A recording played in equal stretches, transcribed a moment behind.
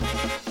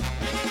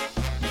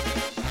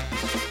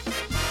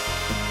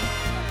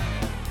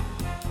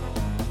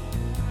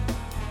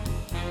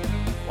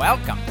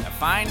Welcome to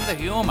Find the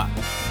Humor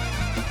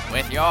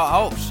with your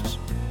hosts,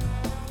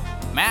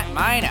 Matt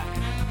Miner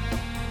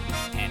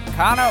and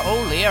Connor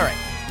O'Leary.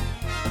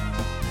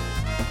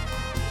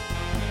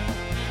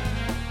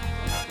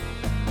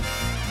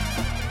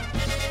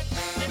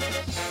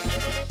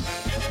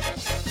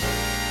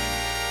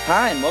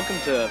 Hi, and welcome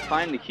to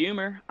Find the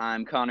Humor.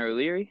 I'm Connor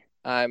O'Leary.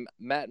 I'm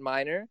Matt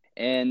Miner.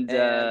 And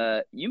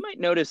you might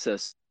notice a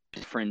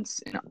difference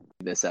in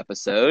this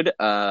episode.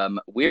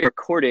 We're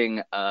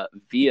recording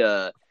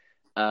via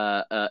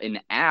an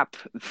app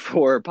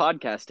for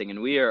podcasting,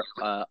 and we are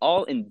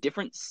all in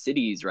different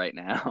cities right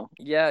now.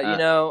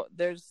 Yeah,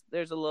 there's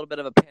a little bit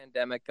of a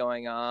pandemic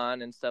going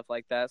on and stuff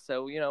like that.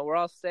 So, we're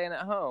all staying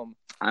at home.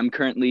 I'm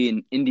currently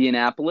in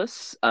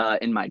Indianapolis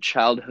in my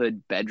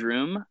childhood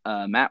bedroom.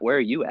 Matt, where are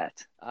you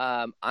at?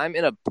 I'm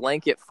in a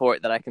blanket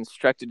fort that I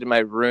constructed in my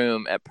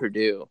room at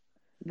Purdue.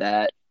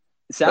 That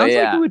sounds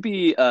like it would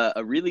be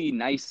a really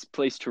nice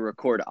place to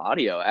record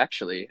audio,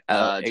 actually,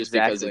 just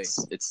because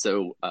it's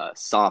so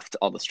soft,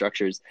 all the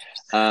structures.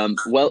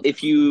 Well,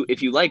 if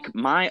you like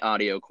my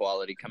audio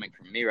quality coming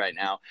from me right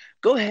now,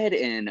 go ahead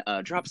and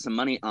drop some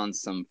money on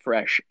some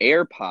fresh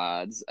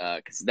AirPods,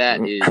 because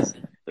that is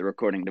the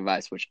recording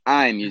device which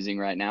I'm using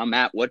right now.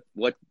 Matt, what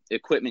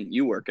equipment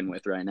you working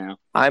with right now?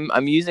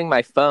 I'm using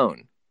my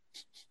phone.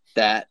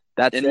 That's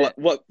it.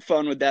 What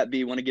phone would that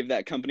be? Want to give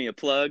that company a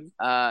plug?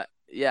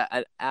 Yeah,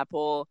 an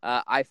Apple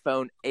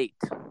iPhone 8.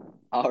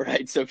 All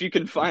right, so if you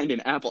can find an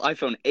Apple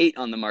iPhone 8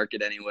 on the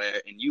market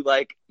anywhere and you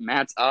like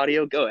Matt's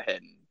audio, go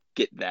ahead and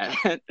get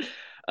that.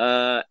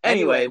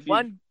 Anyway,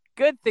 one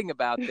good thing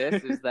about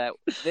this is that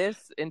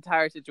this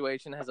entire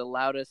situation has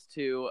allowed us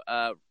to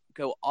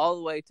go all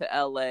the way to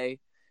LA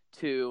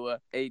to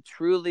a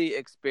truly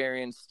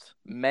experienced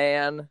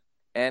man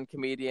and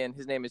comedian.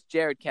 His name is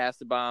Jared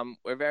Kassebaum.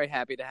 We're very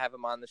happy to have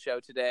him on the show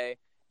today.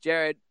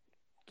 Jared,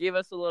 give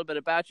us a little bit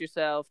about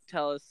yourself.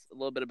 Tell us a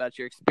little bit about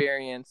your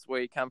experience,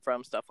 where you come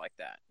from, stuff like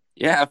that.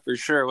 Yeah, for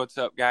sure. What's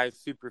up, guys?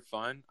 Super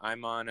fun.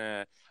 I'm on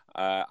an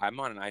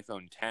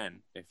iPhone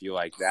 10. If you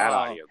like that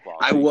audio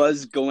quality, I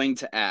was going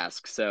to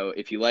ask. So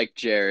if you like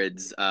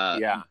Jared's,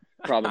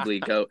 probably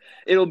go.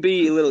 It'll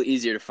be a little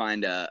easier to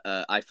find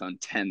a iPhone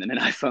 10 than an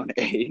iPhone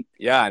 8.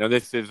 Yeah, I know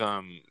this is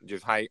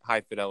just high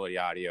fidelity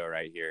audio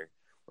right here.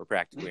 We're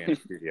practically in a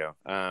studio.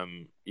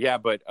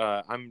 But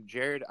I'm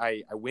Jared.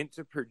 I went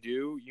to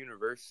Purdue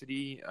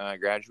University,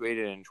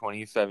 graduated in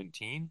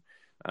 2017.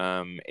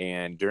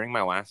 And during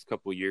my last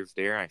couple of years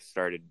there, I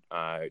started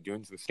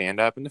doing some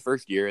stand-up. And the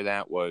first year of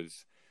that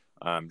was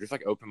just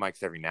like open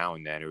mics every now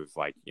and then. It was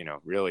like,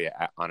 really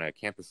on a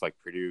campus like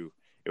Purdue,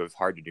 it was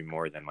hard to do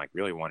more than like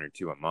really one or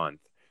two a month,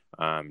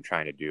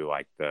 trying to do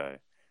like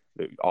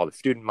all the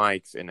student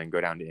mics and then go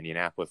down to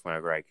Indianapolis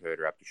whenever I could,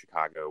 or up to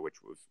Chicago,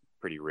 which was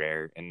pretty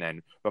rare. And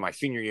then, but my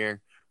senior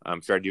year,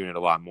 started doing it a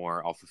lot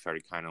more. Also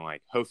started kind of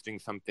like hosting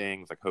some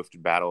things, like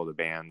hosted Battle of the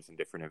Bands and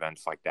different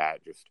events like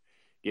that, just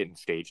getting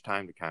stage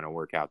time to kind of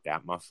work out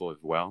that muscle as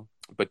well.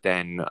 But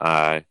then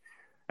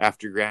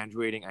after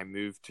graduating, I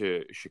moved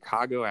to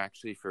Chicago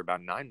actually for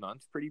about 9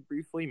 months, pretty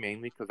briefly,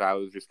 mainly because I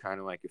was just kind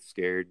of like a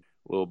scared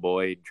little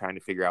boy trying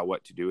to figure out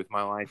what to do with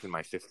my life, and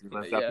my sister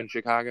lived up in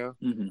Chicago.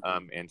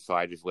 And so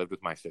I just lived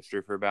with my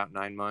sister for about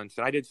 9 months,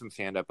 and I did some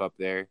stand-up up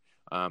there,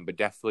 but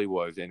definitely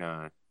was in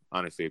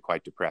honestly a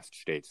quite depressed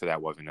state, so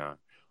that wasn't a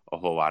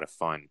whole lot of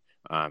fun.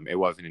 It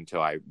wasn't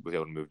until I was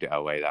able to move to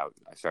LA that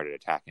I started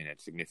attacking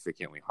it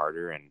significantly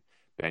harder, and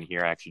been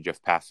here actually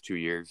just past 2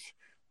 years,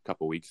 a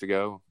couple weeks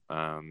ago,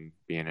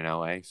 being in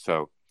LA.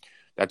 So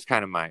that's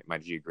kind of my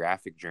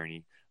geographic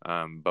journey.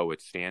 But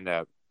with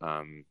stand-up,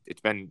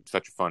 it's been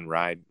such a fun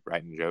ride,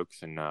 writing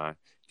jokes and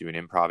doing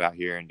improv out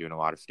here and doing a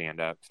lot of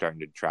stand-up,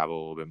 starting to travel a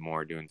little bit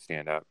more, doing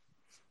stand-up.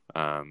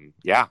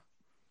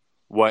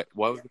 What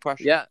was the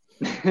question? Yeah,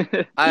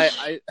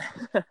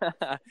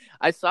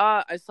 I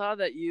saw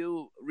that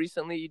you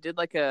recently did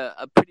like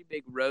a pretty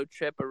big road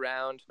trip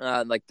around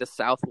like the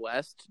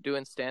Southwest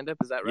doing stand-up.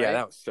 Is that right? Yeah,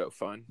 that was so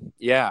fun.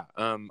 Yeah,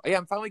 I'm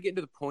finally getting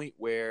to the point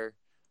where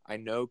I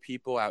know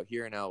people out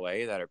here in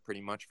LA that are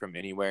pretty much from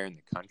anywhere in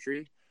the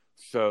country.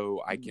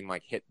 So I can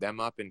like hit them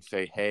up and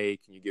say, hey,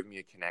 can you give me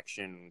a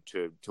connection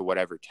to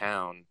whatever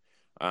town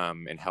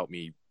and help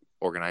me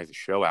organize a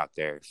show out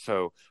there.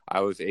 So I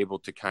was able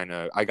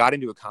to I got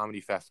into a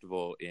comedy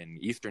festival in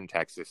Eastern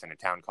Texas in a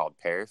town called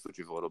Paris, which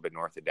is a little bit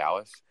north of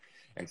Dallas.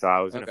 And so I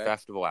was in a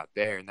festival out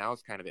there, and that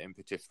was kind of the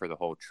impetus for the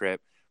whole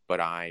trip. But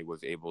I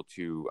was able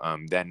to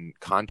then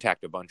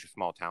contact a bunch of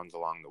small towns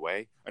along the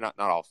way. Or not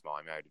all small.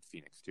 I mean, I did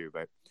Phoenix too,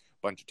 but a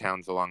bunch of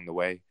towns along the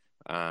way.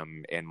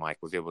 And like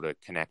was able to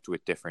connect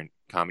with different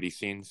comedy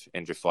scenes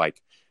and just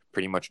like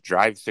pretty much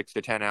drive 6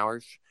 to 10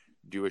 hours,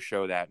 do a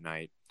show that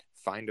night,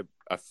 find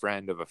a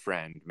friend of a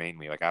friend,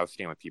 mainly. Like I was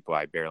staying with people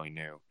I barely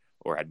knew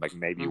or had like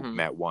maybe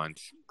met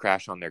once,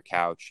 crash on their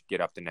couch,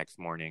 get up the next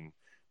morning,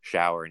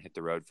 shower, and hit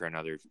the road for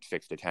another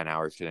 6 to 10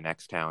 hours to the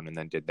next town, and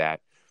then did that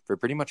for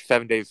pretty much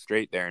 7 days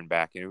straight there and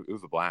back, and it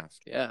was a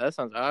blast. Yeah, that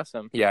sounds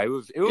awesome. Yeah, it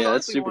was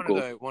that's super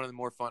cool. One of the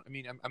more fun. I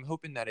mean, I'm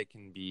hoping that it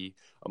can be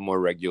a more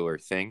regular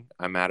thing.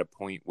 I'm at a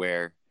point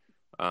where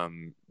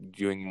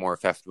doing more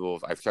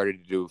festivals. I've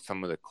started to do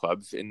some of the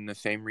clubs in the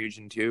same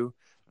region too,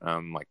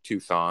 like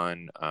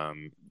Tucson,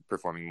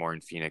 performing more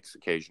in Phoenix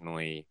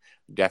occasionally.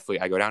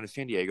 Definitely, I go down to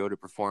San Diego to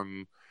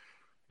perform.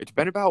 It's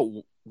been about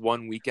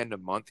one weekend a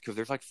month because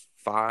there's like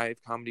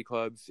 5 comedy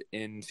clubs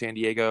in San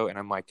Diego, and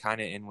I'm like kind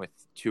of in with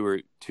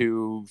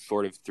two,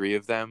 sort of 3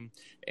 of them,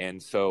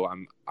 and so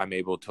I'm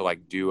able to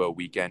like do a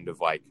weekend of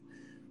like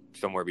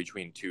somewhere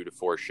between 2 to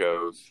 4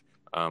 shows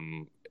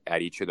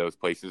at each of those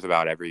places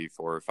about every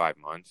 4 or 5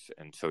 months,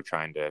 and so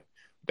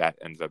that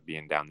ends up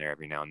being down there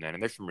every now and then.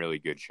 And there's some really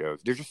good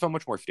shows. There's just so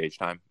much more stage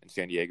time in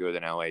San Diego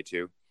than LA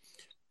too.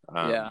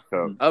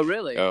 So, oh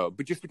really?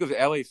 But just because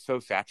LA is so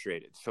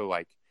saturated, so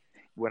like.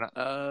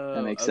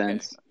 That makes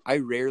sense. I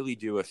rarely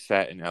do a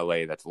set in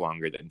LA that's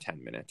longer than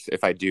 10 minutes.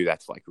 If I do,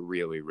 that's like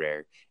really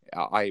rare.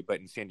 But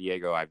in San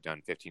Diego, I've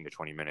done 15 to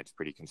 20 minutes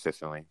pretty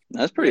consistently.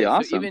 That's pretty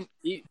awesome.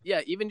 So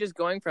even just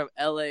going from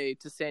LA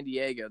to San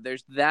Diego,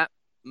 there's that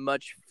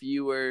much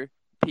fewer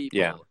people.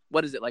 Yeah.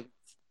 What is it, like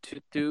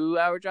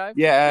 2-hour drive?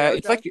 Yeah,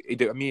 it's drive?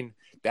 Like, I mean,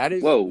 that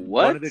is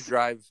one of the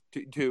drives,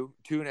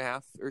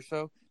 2.5 or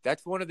so.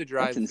 That's one of the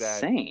drives. That's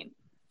insane.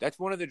 That's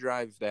one of the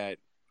drives that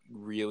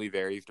really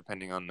varies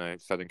depending on the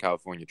Southern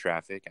California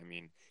traffic. I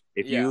mean,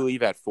 if you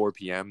leave at 4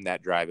 p.m.,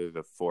 that drive is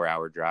a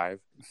 4-hour drive.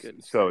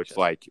 So it's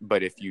like,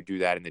 but if you do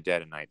that in the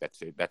dead of night,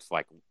 that's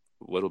like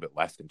a little bit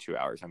less than 2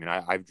 hours. I mean,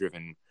 I've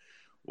driven.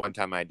 One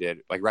time I did,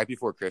 like right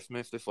before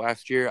Christmas this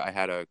last year, I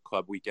had a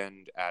club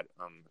weekend at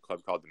a club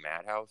called the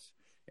Madhouse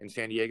in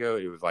San Diego.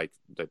 It was like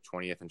the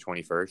 20th and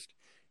 21st.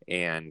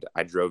 And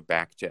I drove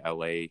back to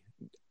LA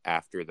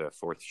after the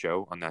 4th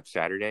show on that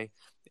Saturday.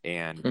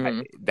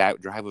 And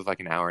that drive was like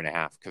an hour and a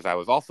half because I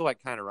was also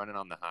like kind of running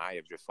on the high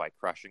of just like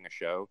crushing a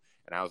show.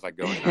 And I was like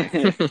going nice.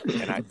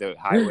 And the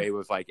highway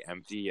was like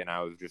empty, and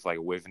I was just like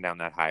whizzing down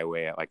that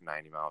highway at like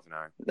 90 miles an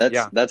hour.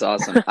 That's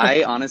awesome.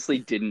 I honestly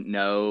didn't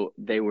know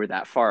they were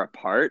that far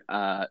apart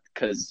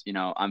because,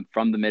 I'm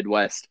from the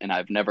Midwest and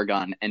I've never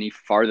gone any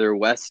farther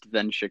west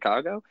than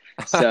Chicago.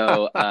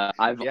 So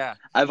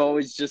I've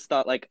always just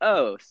thought like,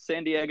 oh,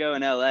 San Diego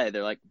and LA,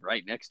 they're like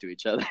right next to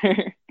each other.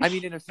 I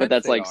mean, in a sense, but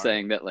that's like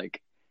saying that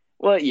like,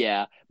 well,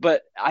 yeah,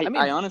 but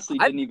I honestly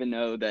didn't even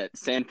know that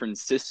San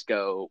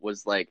Francisco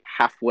was like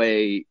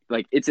halfway,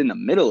 like it's in the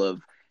middle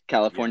of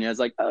California. I was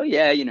like, oh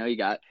yeah, you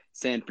got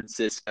San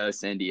Francisco,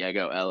 San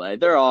Diego, LA.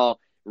 They're all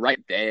right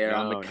there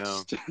on the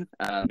coast.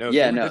 San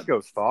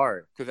Francisco's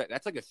far because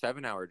that's like a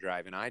 7-hour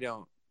drive, and I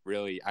don't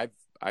really.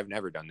 I've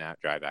never done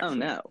that drive. Actually. Oh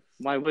no,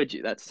 why would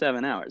you? That's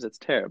 7 hours. That's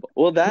terrible.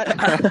 Well,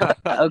 that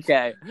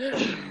okay.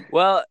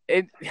 Well,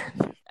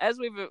 as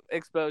we've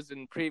exposed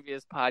in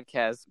previous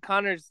podcasts,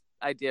 Connor's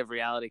idea of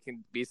reality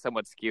can be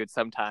somewhat skewed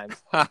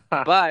sometimes.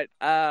 But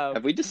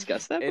have we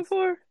discussed that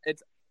before?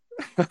 It's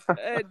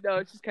no,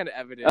 it's just kind of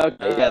evident.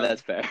 Okay, yeah,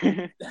 that's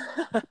fair.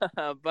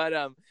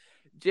 But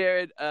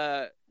Jared,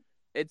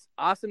 it's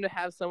awesome to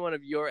have someone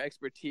of your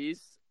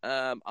expertise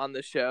on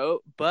the show.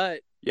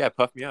 But yeah,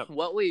 puff me up.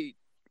 What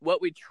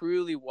we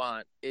truly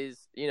want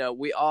is,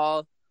 we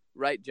all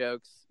write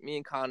jokes. Me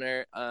and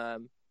Connor,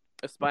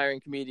 aspiring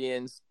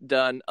comedians,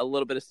 done a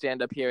little bit of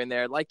stand-up here and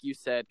there. Like you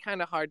said,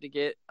 kind of hard to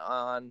get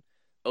on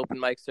open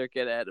mic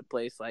circuit at a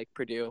place like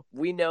Purdue.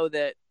 We know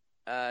that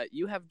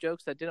you have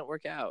jokes that didn't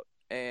work out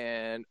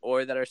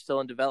or that are still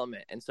in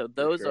development. And so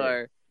those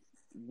are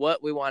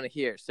what we want to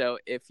hear. So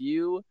if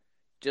you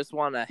just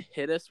want to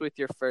hit us with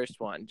your first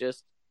one,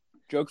 just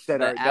jokes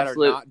that are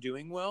not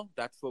doing well,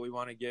 that's what we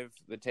want to give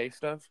the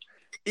taste of.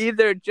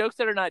 Either jokes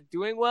that are not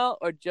doing well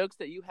or jokes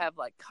that you have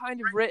like kind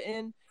of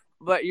written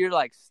but you're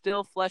like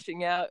still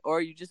fleshing out,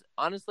 or you just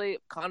honestly,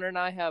 Connor and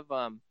I have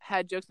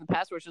had jokes in the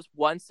past where it's just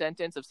one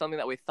sentence of something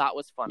that we thought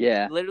was funny.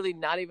 Yeah. Literally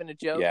not even a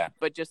joke,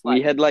 but just like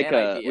we had like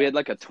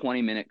a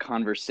 20-minute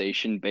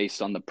conversation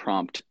based on the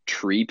prompt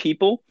tree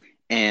people,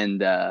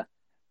 and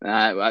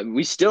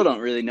we still don't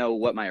really know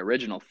what my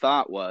original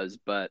thought was,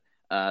 but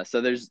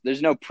so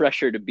there's no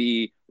pressure to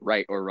be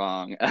right or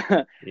wrong.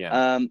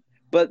 Yeah.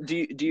 But do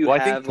you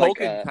have I think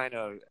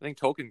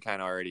Tolkien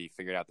kind of already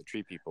figured out the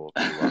tree people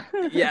pretty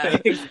well. Yeah,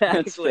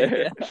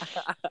 exactly.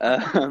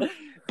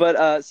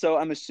 But so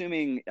I'm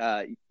assuming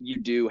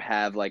you do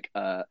have like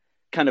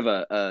kind of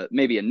a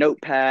maybe a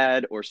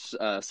notepad or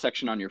a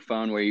section on your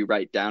phone where you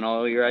write down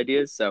all your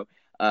ideas. So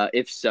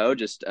if so,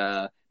 just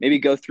maybe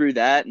go through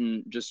that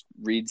and just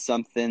read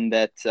something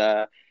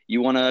that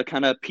you want to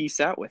kind of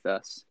piece out with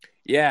us.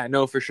 Yeah,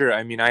 no, for sure.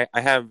 I mean, I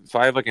have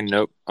like a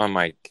note on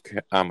my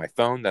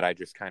phone that I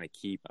just kind of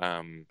keep.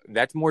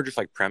 That's more just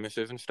like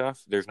premises and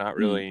stuff. There's not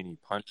really any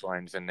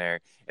punchlines in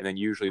there. And then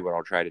usually what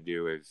I'll try to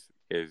do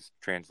is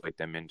translate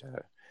them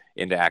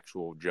into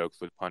actual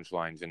jokes with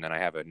punchlines. And then I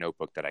have a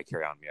notebook that I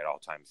carry on me at all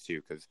times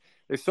too, because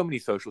there's so many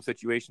social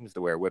situations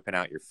to where whipping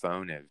out your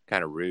phone is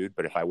kind of rude.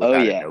 But if I whip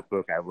out a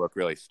notebook, I look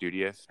really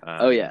studious.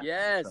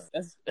 Yes.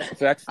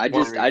 So that's I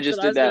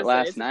just did that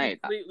last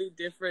night. Completely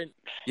different.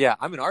 Yeah,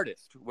 I'm an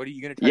artist. What are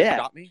you going to try to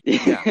stop me?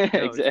 Yeah,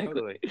 no,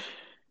 exactly.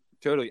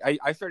 Totally.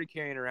 I started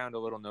carrying around a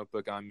little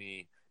notebook on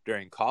me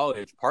during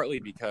college, partly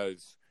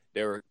because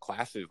there were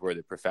classes where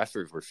the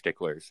professors were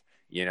sticklers,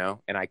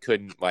 and I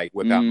couldn't like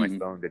whip out my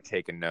phone to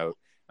take a note.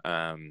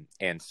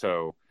 And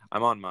so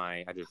I'm on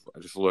I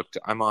just looked,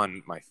 I'm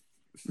on my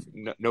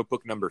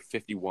notebook number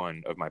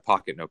 51 of my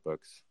pocket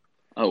notebooks.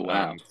 Oh,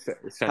 wow.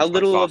 How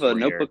little of a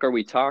notebook are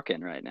we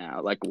talking right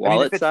now? Like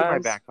wallet it fits size? in my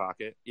back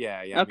pocket.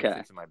 Yeah. Okay. It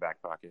fits in my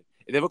back pocket.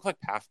 They look like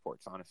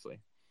passports, honestly.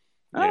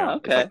 Okay.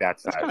 It's like that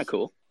size. That's kind of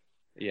cool.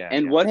 Yeah.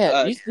 And what?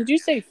 Did you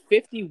say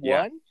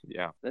 51?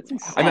 Yeah. That's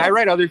insane. I mean, I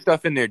write other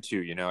stuff in there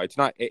too. It's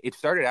not. It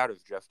started out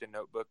as just a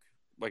notebook,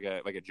 like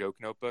a joke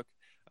notebook,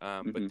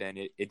 but then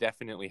it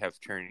definitely has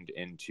turned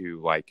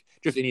into like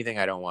just anything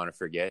I don't want to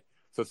forget.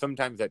 So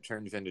sometimes that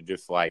turns into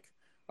just like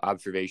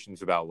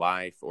observations about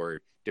life,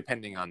 or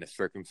depending on the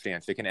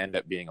circumstance, it can end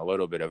up being a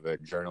little bit of a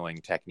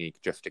journaling technique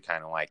just to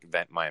kind of like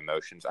vent my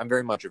emotions. I'm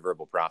very much a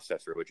verbal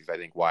processor, which is I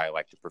think why I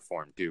like to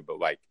perform too. But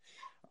like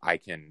I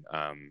can,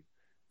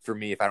 for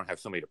me, if I don't have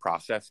somebody to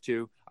process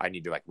to, I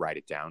need to like write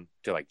it down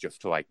to like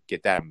just to like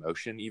get that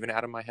emotion even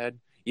out of my head,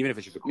 even if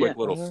it's just a quick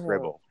little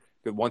scribble.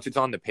 But once it's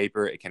on the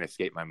paper, it can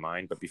escape my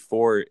mind. But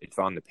before it's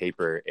on the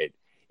paper, it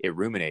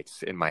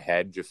ruminates in my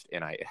head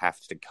and it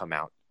has to come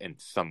out in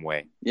some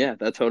way. Yeah,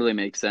 that totally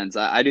makes sense.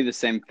 I do the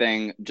same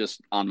thing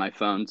just on my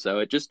phone. So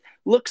it just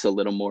looks a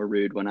little more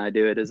rude when I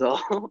do it is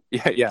all.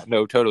 Yeah.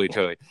 No, totally.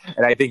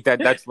 And I think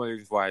that's one of the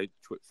reasons why I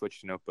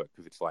switched to notebook,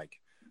 because it's like,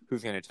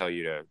 who's going to tell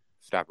you to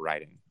stop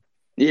writing?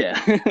 Yeah.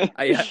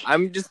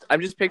 I'm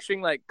just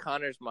picturing like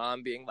Connor's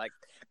mom being like,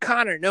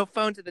 Connor, no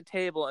phone to the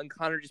table, and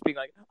Connor just being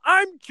like,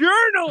 I'm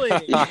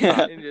journaling.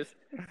 Yeah. And just...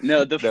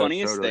 No, the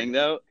funniest thing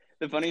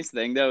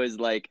though is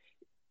like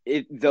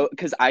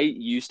because I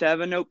used to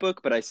have a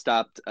notebook, but I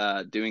stopped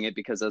doing it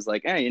because I was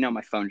like,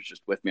 my phone's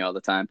just with me all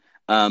the time.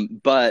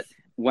 But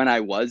when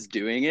I was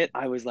doing it,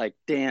 I was like,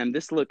 damn,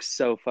 this looks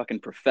so fucking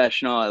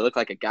professional. I look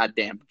like a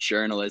goddamn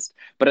journalist.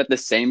 But at the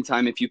same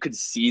time, if you could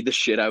see the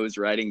shit I was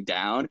writing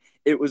down,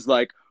 it was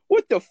like,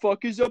 what the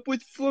fuck is up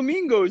with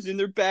flamingos in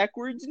their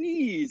backwards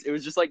knees? It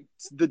was just like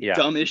the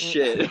dumbest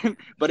shit,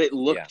 but it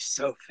looked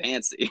so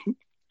fancy.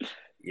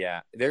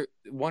 Yeah,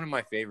 one of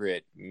my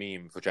favorite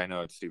memes, which I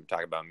know it's stupid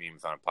talking about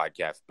memes on a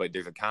podcast, but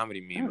there's a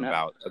comedy meme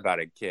about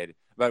a kid,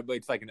 but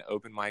it's like an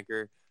open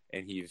micer,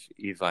 and he's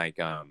like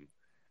I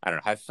don't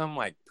know, has some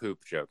like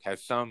poop joke,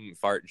 has some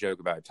fart joke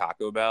about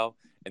Taco Bell,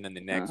 and then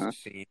the next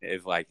scene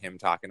is like him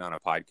talking on a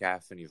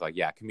podcast, and he's like,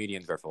 yeah,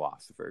 comedians are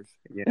philosophers,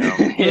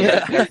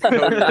 That's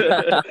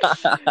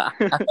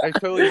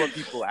totally what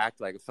people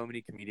act like. So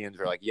many comedians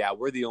are like, yeah,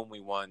 we're the only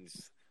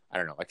ones, I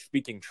don't know, like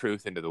speaking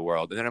truth into the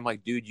world. And then I'm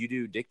like, dude, you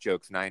do dick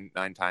jokes nine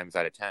times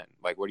out of 10.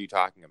 Like, what are you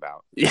talking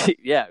about?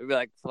 Yeah, we'd be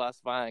like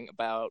philosophizing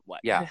about what?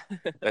 Yeah,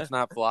 that's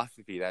not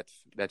philosophy.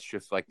 That's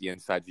just like the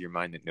insides of your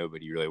mind that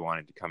nobody really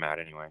wanted to come out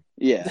anyway.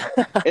 Yeah,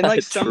 and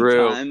like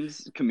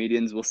sometimes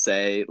comedians will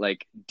say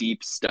like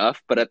deep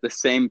stuff, but at the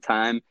same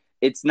time,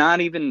 it's not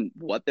even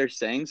what they're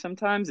saying.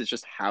 Sometimes it's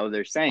just how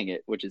they're saying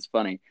it, which is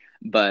funny.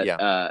 But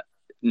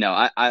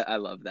no, I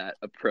love that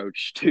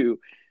approach to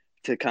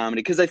comedy,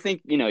 because I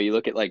think you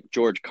look at like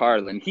George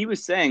Carlin, he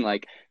was saying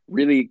like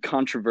really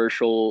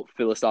controversial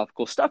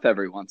philosophical stuff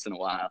every once in a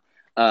while,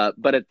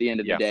 but at the end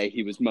of the day,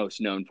 he was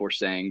most known for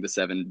saying the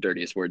 7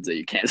 dirtiest words that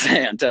you can't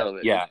say on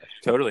television. Yeah,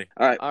 totally.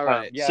 All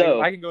right. So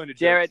I can go into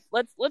Jared.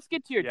 Let's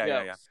get to your jokes.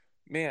 Yeah.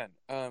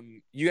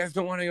 Man, you guys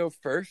don't want to go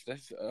first?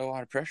 That's a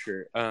lot of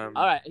pressure. All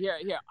right, here.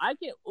 I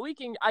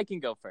can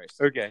go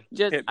first. Okay.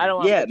 Just I don't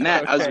want. Yeah,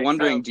 Matt. I was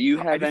wondering, do you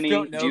have any?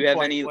 Do you have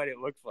any? What it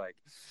looks like?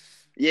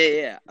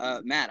 Yeah.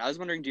 Matt, I was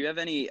wondering, do you have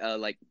any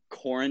like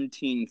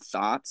quarantine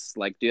thoughts?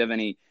 Like, do you have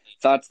any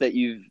thoughts that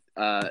you've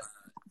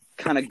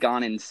kind of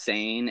gone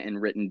insane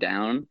and written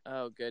down?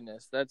 Oh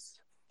goodness,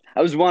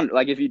 I was wondering,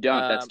 like, if you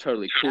don't, that's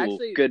totally cool.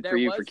 Actually, good for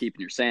you for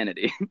keeping your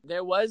sanity.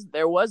 There was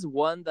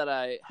one that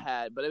I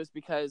had, but it was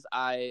because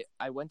I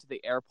went to the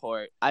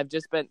airport.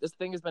 This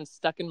thing has been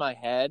stuck in my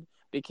head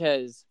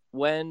because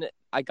when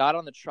I got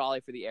on the trolley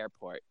for the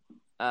airport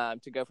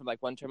to go from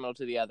like one terminal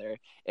to the other,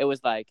 it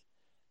was like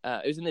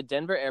it was in the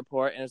Denver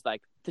airport, and it was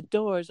like the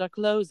doors are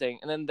closing,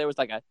 and then there was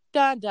like a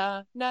da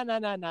da na na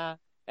na na,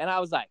 and I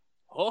was like,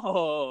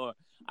 oh,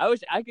 I wish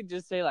I could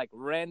just say like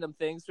random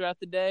things throughout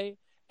the day,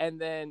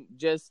 and then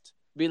just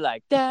be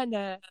like da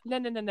na na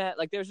na na na.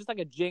 Like there was just like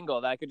a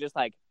jingle that I could just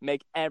like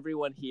make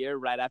everyone hear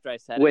right after I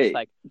said it. It's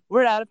like,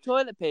 we're out of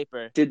toilet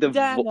paper. Did the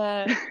da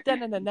na da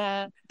na na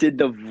na. Did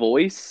the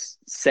voice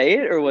say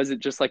it, or was it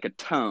just like a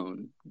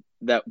tone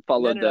that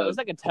followed No, it was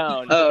like a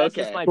tone. Oh,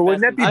 okay. But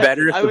wouldn't that be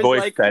better if the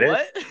voice said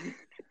it?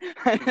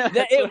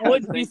 It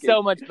would be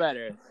so much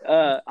better.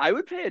 I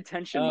would pay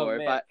attention more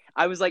if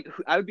I was like,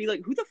 I would be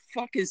like, who the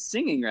fuck is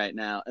singing right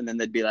now? And then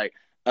they'd be like,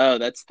 oh,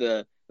 that's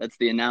the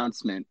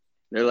announcement.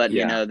 They're letting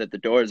you know that the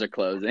doors are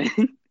closing.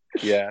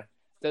 Yeah.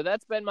 So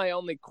that's been my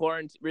only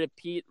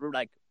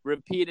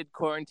repeated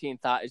quarantine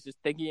thought, is just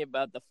thinking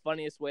about the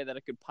funniest way that I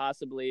could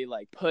possibly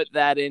like put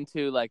that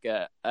into like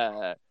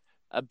a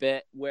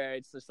bit where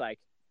it's just like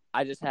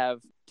I just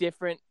have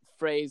different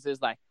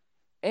phrases like,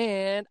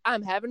 and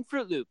I'm having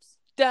Fruit Loops.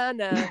 Da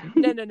na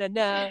na na na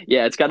na.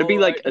 Yeah, it's got to be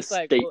like a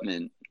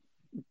statement.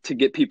 to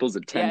get people's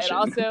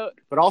attention.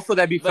 But also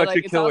that'd be such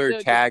a killer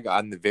tag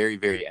on the very,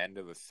 very end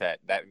of a set.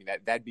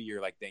 That'd be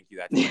your like, thank you.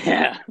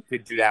 That's to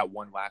do that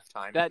one last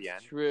time at the end.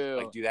 That's true.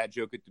 Like do that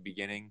joke at the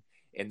beginning,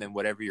 and then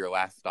whatever your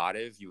last thought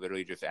is, you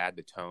literally just add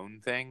the tone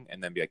thing,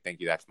 and then be like,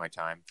 thank you, that's my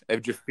time. It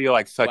would just feel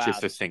like such a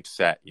succinct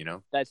set, you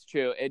know? That's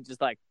true. It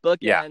just like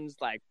bookends,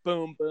 like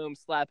boom, boom,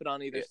 slap it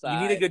on either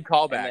side. You need a good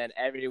callback. And then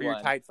everyone. For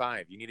your tight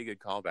five, you need a good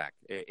callback.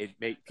 It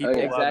make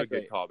people love a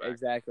good callback.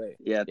 Exactly.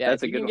 Yeah,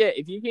 that's a good one.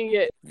 If you can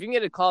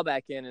get a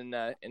callback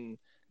in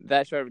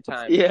that short of a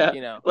time,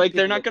 you know, like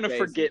they're not going to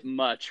forget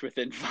much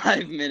within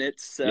 5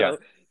 minutes. So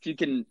if you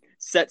can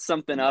set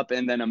something up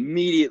and then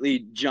immediately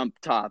jump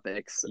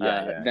topics,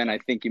 then I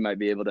think you might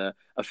be able to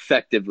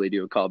effectively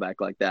do a callback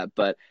like that.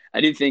 But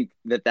I do think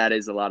that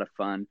is a lot of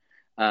fun.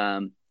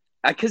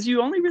 Because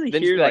you only really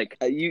hear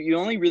you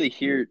only really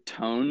hear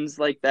tones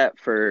like that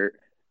for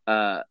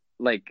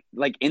like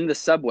in the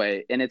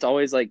subway, and it's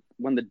always like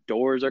when the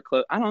doors are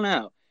closed. I don't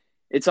know.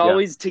 It's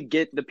always to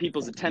get the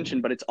people's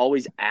attention, but it's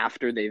always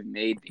after they've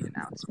made the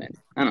announcement.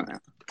 I don't know.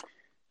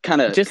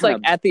 Kind of like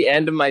at the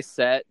end of my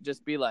set,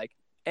 just be like,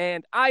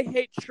 and I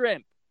hate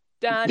shrimp.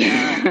 Da,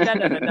 da, da,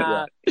 da, da,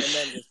 da. And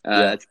then just,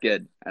 that's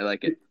good. I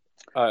like it.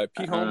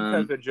 Pete Holmes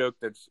has a joke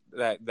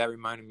that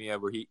reminded me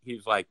of where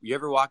he's like, you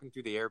ever walking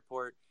through the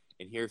airport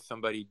and hear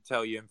somebody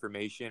tell you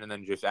information and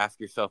then just ask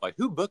yourself, like,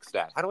 who books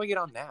that? How do I get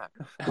on that?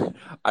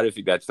 I just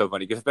think that's so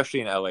funny, because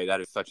especially in LA,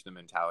 that is such the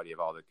mentality of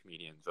all the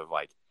comedians of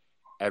like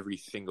every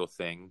single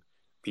thing.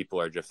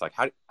 People are just like,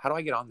 how do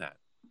I get on that?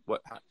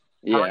 How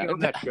do I get on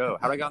that show?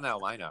 How do I get on that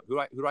lineup?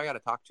 Who do I got to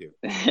talk to?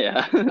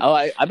 Yeah. Oh,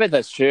 I bet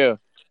that's true.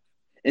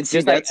 It's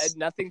just like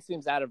nothing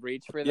seems out of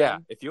reach for them. Yeah,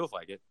 it feels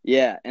like it.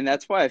 Yeah, and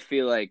that's why I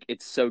feel like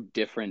it's so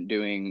different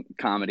doing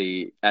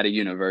comedy at a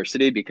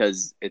university,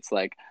 because it's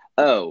like,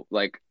 oh,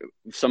 like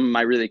some of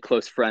my really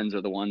close friends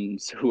are the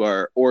ones who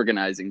are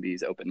organizing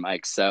these open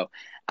mics, so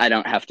I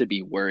don't have to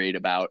be worried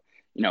about,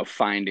 you know,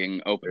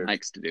 finding open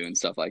mics to do and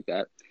stuff like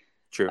that.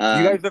 True. You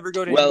guys ever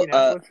go to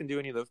Indianapolis and do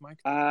any of those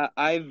mics?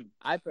 I've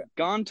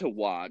gone to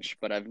watch,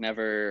 but I've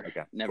never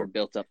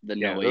built up the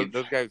noise.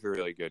 Those guys are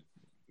really good.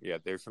 Yeah,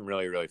 there's some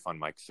really, really fun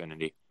mics in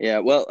Indy. Yeah,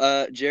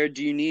 well, Jared,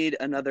 do you need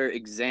another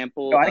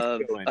example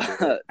of...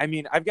 I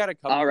mean, I've got a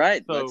couple. All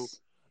right.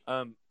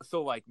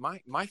 So like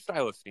my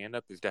style of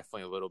stand-up is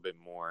definitely a little bit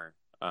more...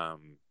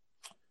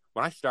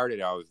 when I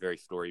started, I was very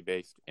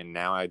story-based, and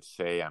now I'd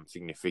say I'm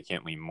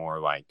significantly more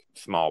like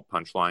small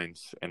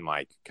punchlines and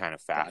like kind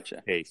of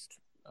fast-paced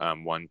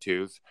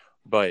one-twos.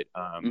 But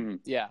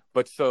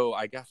but so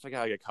I guess I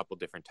got like a couple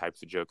different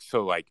types of jokes.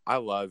 So like I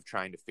love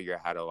trying to figure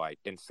out how to like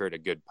insert a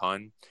good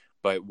pun.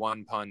 But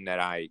one pun that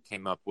I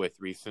came up with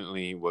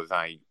recently was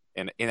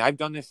and I've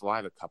done this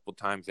live a couple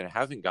times, and it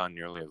hasn't gone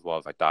nearly as well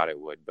as I thought it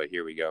would, but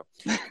here we go.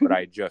 But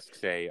I just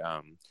say,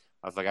 I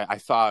was like, I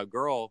saw a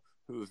girl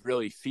who was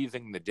really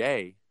seizing the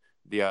day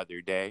the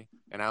other day,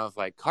 and I was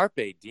like,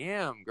 carpe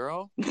diem,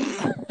 girl.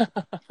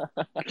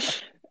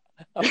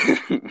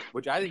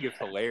 Which I think is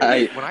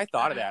hilarious. When I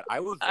thought of that, I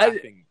was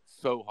laughing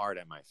so hard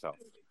at myself.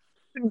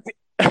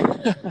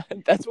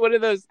 That's one of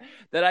those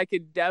that I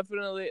could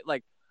definitely,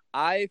 like,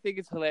 I think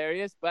it's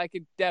hilarious, but I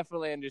could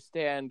definitely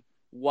understand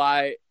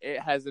why it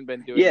hasn't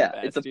been doing the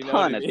best. It's a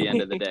pun at the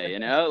end of the day, you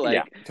know? Like,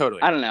 yeah,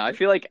 totally. I don't know. I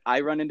feel like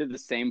I run into the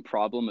same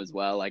problem as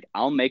well. Like,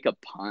 I'll make a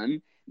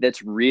pun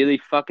that's really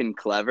fucking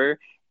clever,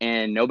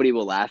 and nobody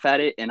will laugh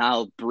at it, and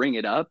I'll bring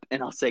it up,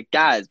 and I'll say,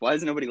 guys, why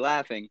is nobody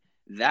laughing?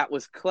 That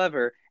was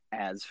clever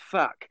as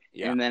fuck.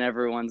 Yeah. And then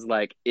everyone's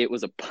like, it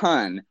was a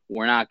pun.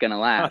 We're not going to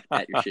laugh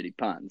at your shitty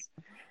puns.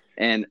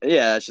 And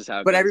yeah, that's just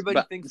how it goes.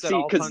 Everybody thinks that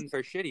all puns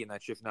are shitty, and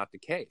that's just not the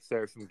case.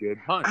 There are some good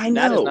puns. I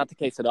know. That is not the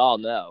case at all,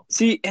 no.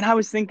 See, and I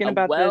was thinking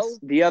about this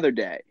the other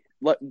day.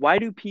 Why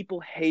do people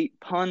hate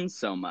puns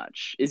so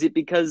much? Is it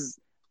because,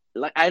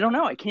 like, I don't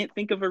know. I can't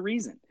think of a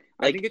reason.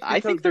 Like, I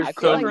think they're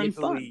so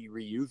easily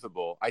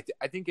reusable. I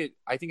think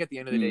at the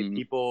end of the day,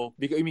 people,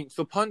 because I mean,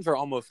 so puns are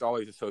almost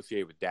always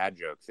associated with dad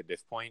jokes at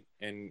this point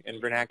in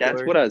vernacular.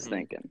 That's what I was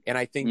thinking. And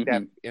I think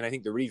I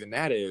think the reason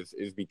that is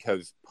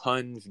because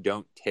puns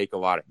don't take a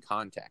lot of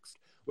context,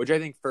 which I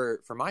think for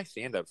my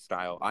stand-up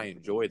style, I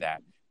enjoy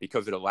that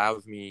because it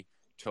allows me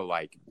to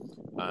like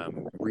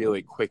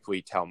really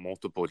quickly tell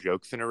multiple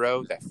jokes in a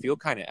row that feel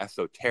kind of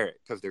esoteric,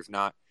 because there's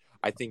not,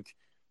 I think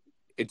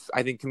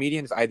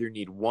comedians either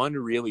need one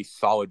really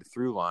solid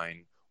through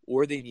line,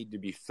 or they need to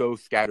be so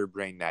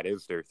scatterbrained that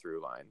is their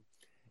through line.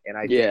 And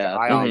I think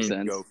I always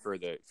go for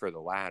the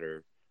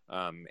latter.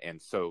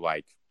 And so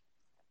like,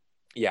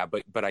 yeah,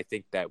 but I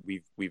think that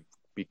we've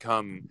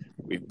begun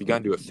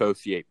to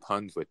associate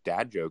puns with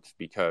dad jokes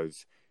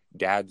because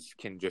dads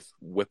can just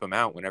whip them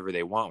out whenever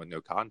they want with no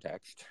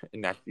context,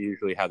 and that's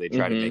usually how they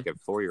try to make a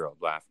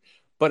 4-year-old laugh.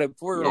 But a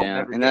 4-year-old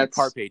never did a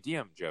carpe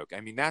diem joke.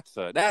 I mean, that's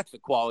a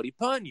quality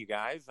pun, you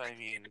guys. I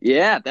mean,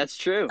 yeah, that's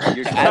true.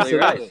 You're totally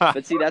right.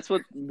 But see, that's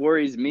what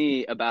worries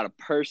me about a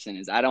person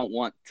is I don't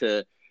want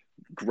to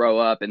grow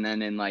up and then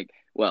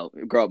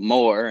grow up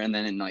more, and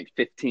then in like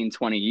 15,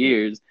 20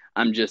 years,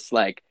 I'm just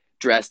like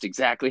dressed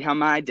exactly how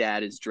my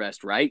dad is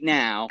dressed right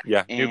now.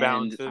 Yeah, and New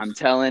Balances. I'm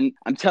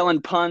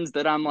telling puns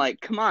that I'm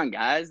like, come on,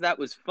 guys, that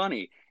was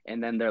funny.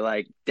 And then they're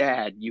like,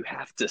 Dad, you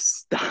have to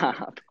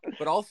stop.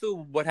 But also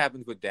what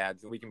happens with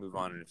dads, and we can move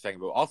on in a second,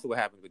 but also what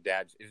happens with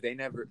dads is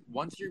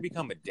once you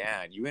become a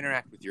dad, you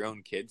interact with your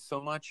own kids so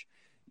much,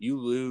 you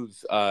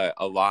lose a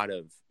lot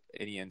of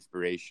any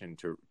inspiration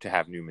to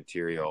have new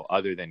material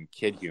other than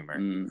kid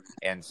humor.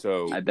 And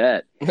so I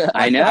bet.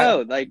 I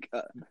know. I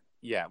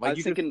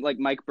was thinking like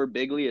Mike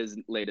Birbiglia's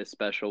latest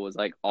special was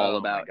like all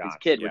about his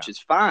kid, which is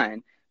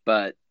fine.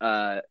 But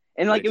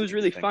and like it was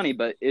really funny,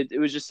 but it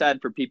was just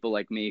sad for people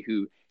like me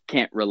who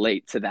can't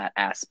relate to that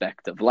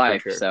aspect of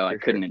life, so I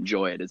couldn't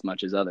enjoy it as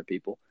much as other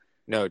people.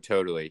 No,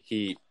 totally.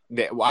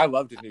 I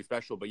loved his new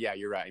special, but yeah,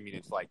 you're right. I mean,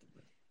 it's like,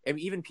 I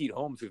mean, even Pete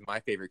Holmes, who's my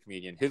favorite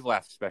comedian, his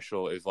last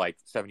special is like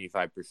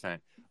 75%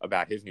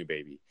 about his new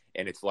baby,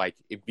 and it's like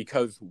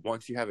because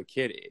once you have a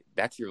kid,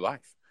 that's your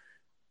life,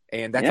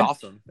 and that's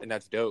awesome and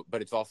that's dope.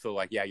 But it's also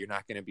like, yeah, you're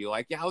not going to be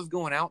like, yeah, I was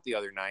going out the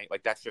other night.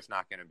 Like that's just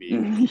not going to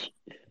be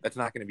that's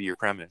not going to be your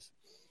premise.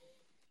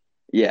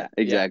 Yeah,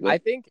 exactly. Yeah, I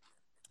think.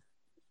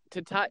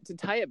 To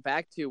tie it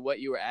back to what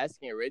you were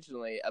asking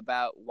originally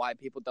about why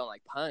people don't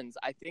like puns,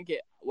 I think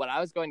what I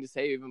was going to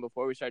say even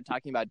before we started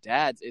talking about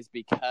dads is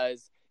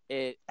because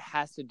it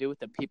has to do with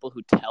the people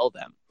who tell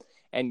them.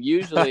 And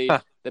usually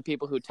the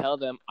people who tell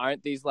them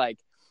aren't these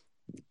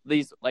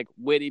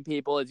witty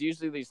people. It's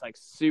usually these like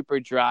super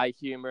dry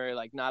humor,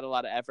 like not a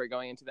lot of effort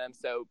going into them.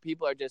 So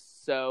people are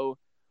just so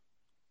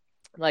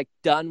like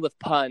done with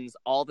puns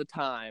all the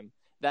time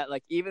that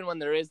like even when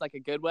there is like a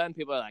good one,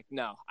 people are like,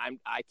 no,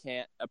 I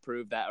can't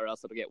approve that or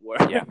else it'll get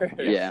worse.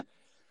 Yeah.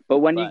 But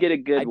when you get a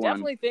good one, I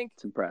definitely think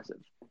it's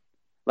impressive.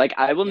 Like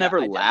I will never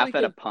laugh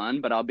at a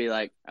pun, but I'll be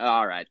like,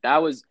 all right,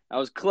 that was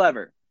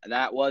clever.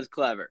 That was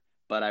clever,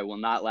 but I will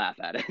not laugh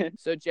at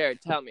it. So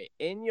Jared, tell me,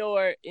 in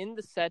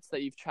the sets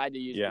that you've tried to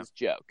use this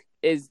joke,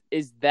 is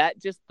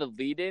that just the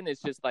lead in?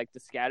 Is just like the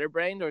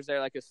scatterbrained, or is there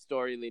like a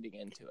story leading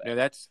into it?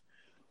 No,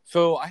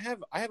 so I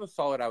have a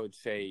solid, I would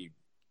say,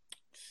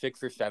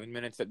 6 or 7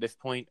 minutes at this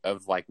point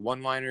of like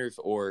one-liners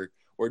or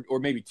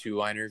maybe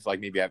two-liners, like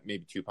maybe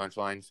 2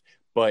 punchlines,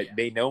 but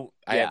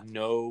I have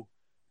no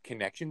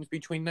connections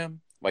between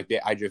them. Like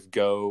I just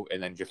go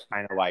and then just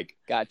kind of like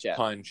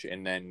punch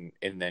and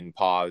then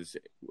pause,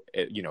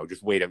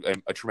 just wait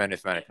a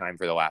tremendous amount of time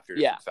for the laughter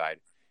to subside,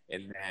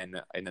 and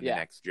then the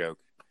next joke.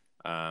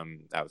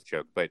 That was a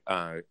joke, but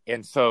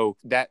and so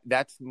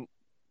that's,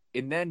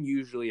 and then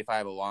usually if I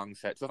have a long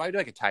set, so if I do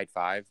like a tight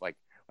 5, like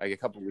a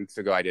couple of weeks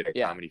ago, I did a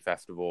comedy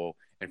festival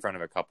in front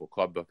of a couple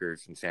club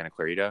bookers in Santa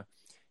Clarita,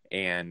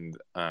 and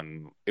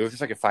it was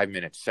just like a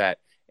 5-minute set,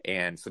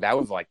 and so that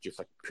was like just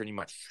like pretty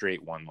much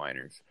straight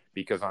one-liners,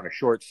 because on a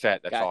short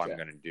set, that's all I'm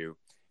gonna do.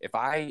 If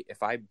I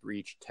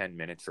reach 10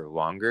 minutes or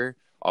longer,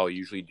 I'll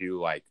usually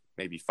do like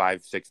maybe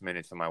 5-6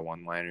 minutes of my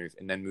one-liners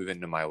and then move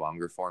into my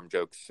longer form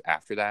jokes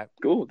after that.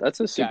 Cool.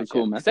 That's a super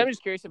cool method. So I'm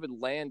just curious if it would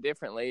land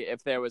differently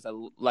if there was a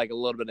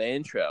little bit of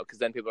intro, because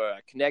then people are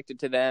connected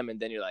to them, and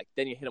then you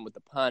hit them with the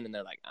pun, and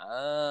they're like,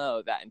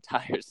 oh, that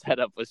entire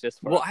setup was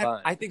just for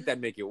fun. I think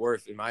that'd make it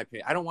worse, in my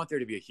opinion. I don't want there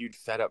to be a huge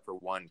setup for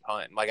one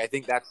pun. Like, I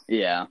think that's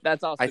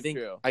also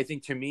true. I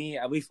think to me,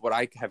 at least what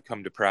I have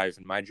come to prize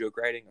in my joke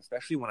writing,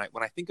 especially when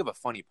I think of a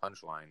funny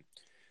punchline,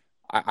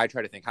 I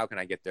try to think, how can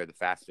I get there the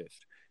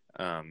fastest?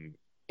 In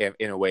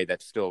a way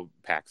that still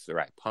packs the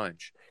right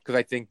punch, because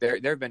I think there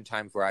have been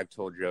times where I've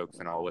told jokes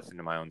and I'll listen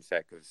to my own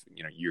set, because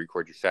you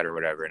record your set or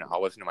whatever, and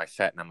I'll listen to my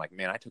set and I'm like,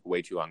 man, I took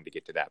way too long to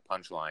get to that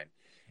punchline,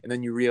 and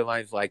then you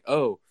realize like,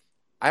 oh,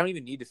 I don't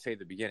even need to say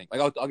the beginning.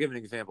 Like I'll give an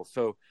example.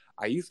 So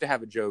I used to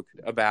have a joke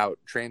about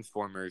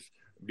Transformers.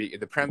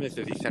 The premise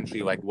is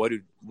essentially like, what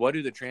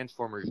do the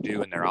Transformers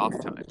do in their off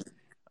time?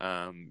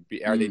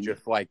 Are they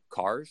just like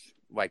cars,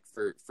 like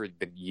for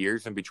the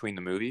years in between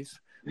the movies?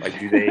 Like,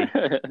 do they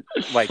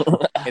like,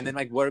 and then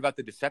like, what about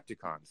the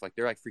Decepticons? Like,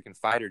 they're like freaking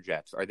fighter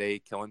jets. Are they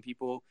killing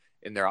people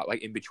in their,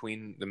 like, in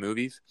between the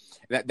movies?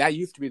 And that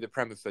used to be the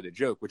premise of the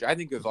joke, which I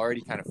think was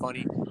already kind of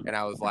funny. And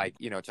I was like,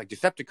 it's like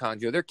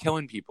Decepticons, they're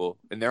killing people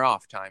in their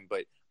off time,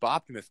 but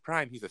Optimus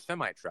Prime, he's a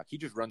semi-truck. He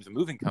just runs a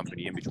moving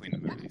company in between the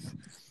movies.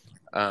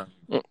 But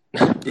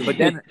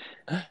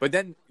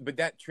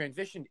that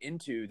transitioned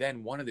into,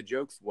 then one of the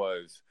jokes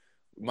was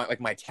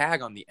my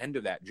tag on the end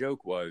of that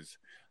joke was,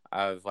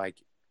 I was like,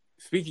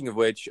 speaking of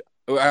which,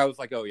 I was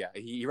like, oh yeah,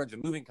 he runs a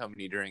moving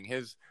company during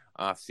his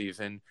off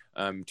season.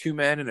 2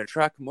 men in a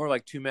truck, more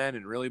like 2 men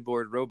and really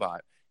bored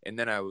robot. And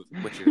then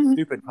which is a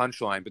stupid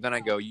punchline. But then I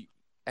go, you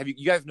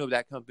guys know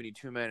that company,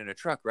 2 men in a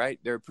truck, right?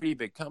 They're a pretty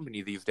big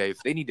company these days.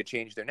 They need to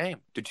change their name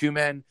to 2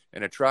 men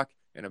in a truck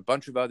and a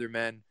bunch of other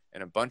men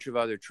and a bunch of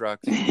other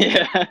trucks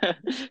and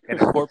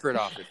a corporate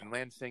office in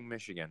Lansing,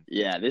 Michigan.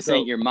 Yeah, this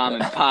ain't your mom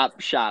and pop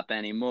shop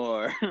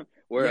anymore.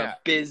 We're a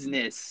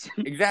business.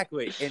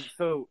 Exactly. And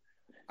so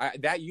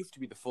that used to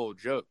be the full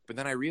joke, but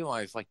then I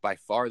realized, like, by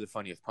far the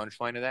funniest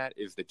punchline of that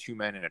is the 2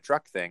 men in a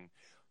truck thing.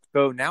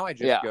 So now I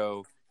just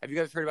go Have you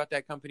guys heard about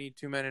that company,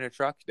 Two Men in a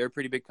Truck? They're a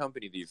pretty big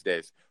company these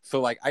days. So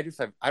like I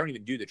don't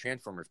even do the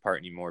Transformers part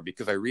anymore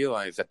because I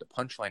realized that the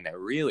punchline that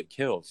really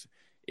kills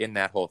in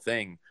that whole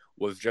thing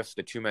was just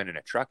the 2 men in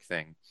a truck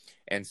thing.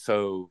 And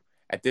so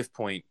at this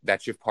point,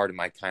 that's just part of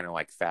my kind of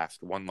like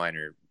fast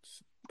one-liner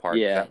part.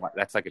 Yeah.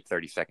 That's like a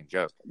 30-second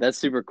joke. That's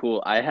super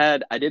cool. I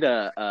did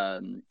a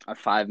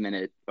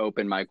 5-minute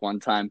open mic one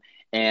time,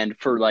 and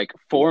for like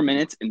 4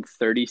 minutes and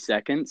 30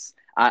 seconds,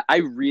 I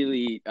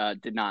really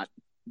did not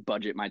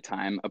budget my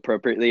time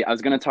appropriately. I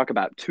was going to talk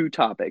about 2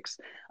 topics,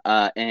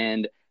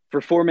 and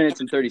for 4 minutes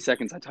and 30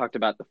 seconds, I talked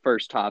about the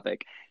first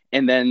topic,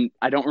 and then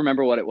I don't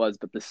remember what it was,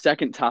 but the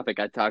second topic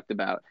I talked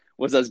about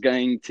was I was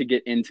going to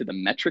get into the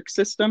metric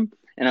system,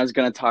 and I was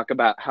going to talk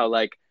about how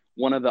like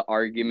one of the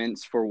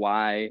arguments for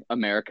why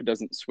America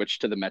doesn't switch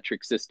to the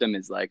metric system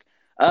is like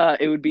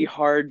it would be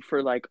hard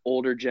for like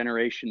older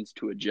generations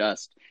to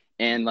adjust.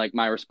 And like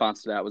my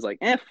response to that was like,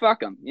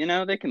 fuck them, you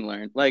know, they can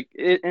learn, like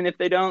and if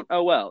they don't,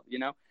 oh well, you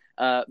know.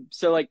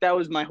 So like that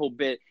was my whole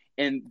bit,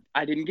 and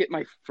I didn't get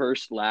my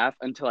first laugh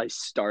until I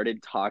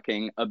started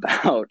talking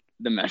about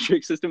the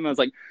metric system. I was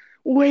like,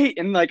 wait,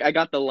 and like I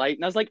got the light,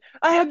 and I was like,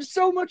 I have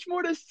so much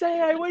more to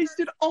say. I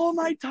wasted all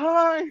my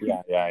time.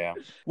 Yeah.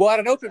 Well, at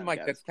an open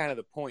mic, that's kind of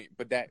the point.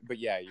 But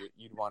yeah,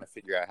 you'd want to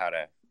figure out how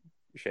to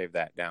shave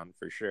that down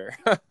for sure.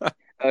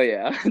 Oh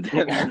yeah,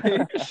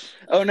 definitely.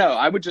 Oh no,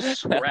 I would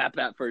just scrap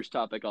that first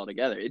topic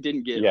altogether. It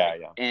didn't get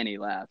any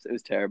laughs. It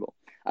was terrible.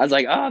 I was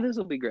like, this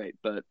will be great,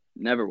 but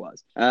never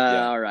was.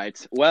 All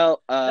right.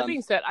 Well, that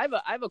being said, I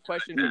have a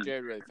question for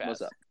Jared really fast.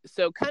 What's up?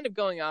 So kind of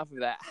going off of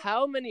that,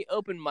 how many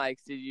open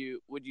mics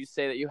would you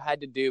say that you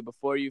had to do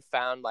before you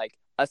found like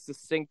a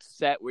succinct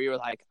set where you were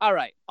like, all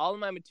right, all of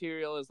my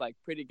material is like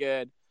pretty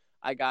good.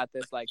 I got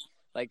this. Like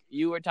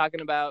you were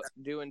talking about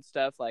doing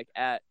stuff like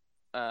at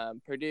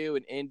Purdue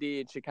and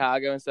Indy and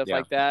Chicago and stuff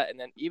like that. And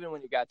then even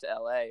when you got to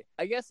LA,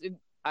 I guess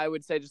I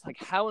would say just like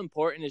how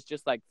important is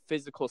just like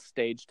physical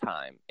stage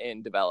time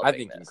in developing I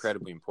think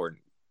incredibly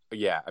important.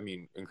 Yeah, I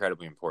mean,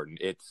 incredibly important.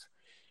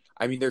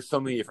 There's so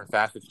many different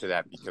facets to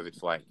that because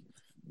it's like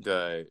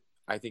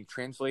I think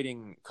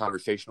translating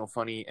conversational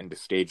funny into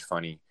stage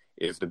funny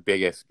is the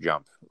biggest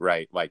jump,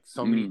 right? Like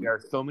there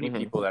are so many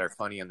people that are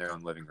funny in their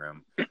own living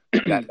room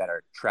that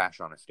are trash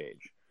on a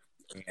stage.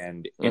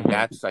 And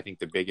that's, I think,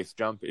 the biggest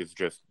jump is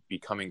just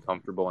becoming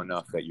comfortable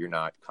enough that you're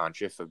not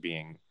conscious of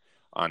being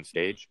on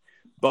stage.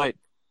 But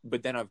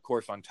then, of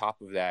course, on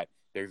top of that,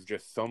 there's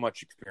just so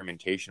much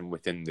experimentation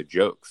within the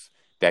jokes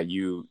that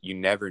you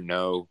never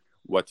know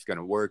what's going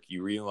to work.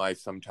 You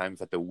realize sometimes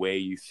that the way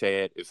you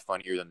say it is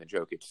funnier than the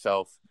joke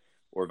itself,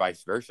 or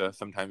vice versa.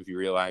 Sometimes you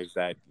realize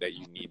that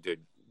you need to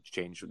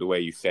change the way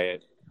you say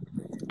it.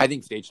 I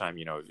think stage time,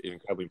 is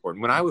incredibly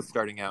important. When I was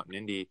starting out in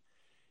Indy,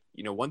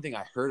 one thing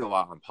I heard a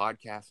lot on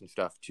podcasts and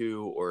stuff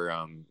too,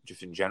 or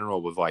just in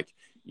general, was like,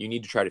 you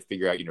need to try to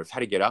figure out, how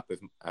to get up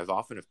as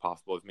often as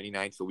possible, as many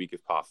nights a week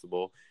as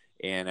possible.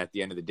 And at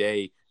the end of the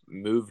day,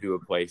 move to a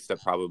place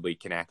that probably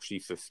can actually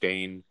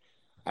sustain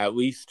at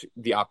least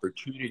the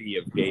opportunity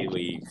of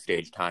daily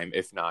stage time,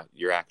 if not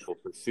your actual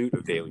pursuit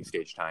of daily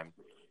stage time.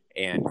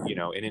 And,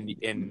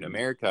 in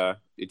America,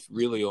 it's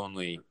really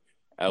only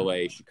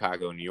LA,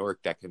 Chicago, New York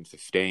that can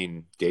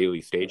sustain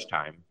daily stage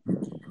time.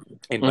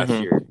 Unless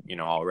you're,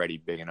 already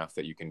big enough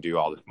that you can do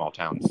all the small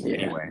towns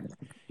anyway.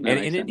 And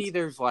in Indy,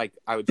 there's like,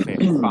 I would say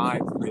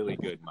 5 really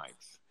good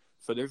mics.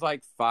 So there's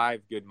like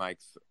 5 good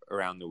mics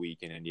around the week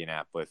in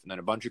Indianapolis, and then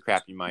a bunch of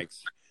crappy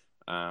mics.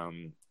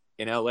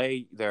 In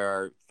LA, there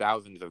are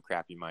thousands of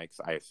crappy mics,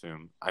 I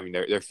assume. I mean,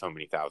 there's so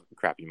many thousand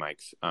crappy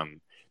mics.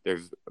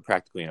 There's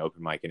practically an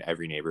open mic in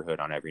every neighborhood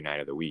on every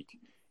night of the week.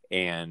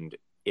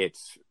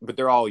 But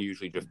they're all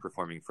usually just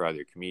performing for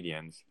other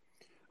comedians.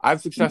 I've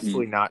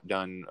successfully not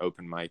done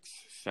open mics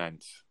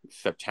since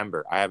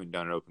September. I haven't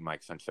done an open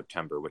mic since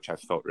September, which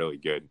has felt really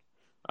good.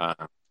 Wow.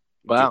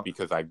 Just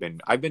because I've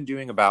been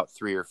doing about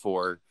 3 or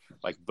 4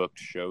 like booked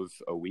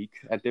shows a week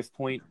at this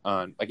point,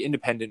 like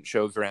independent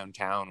shows around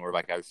town, or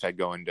like I said,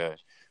 going to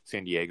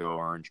San Diego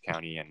or Orange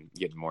County and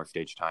getting more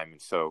stage time.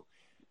 And so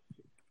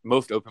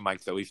most open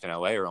mics, at least in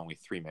LA, are only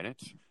 3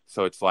 minutes.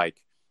 So it's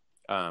like,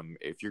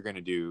 if you're going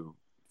to do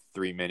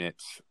 3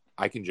 minutes,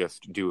 I can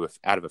just do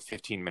out of a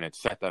 15-minute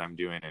set that I'm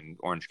doing in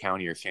Orange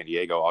County or San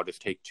Diego, I'll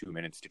just take 2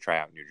 minutes to try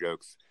out new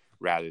jokes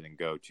rather than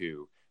go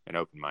to an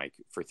open mic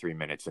for 3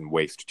 minutes and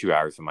waste 2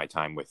 hours of my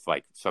time with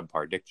like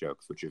subpar dick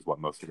jokes, which is what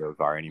most of those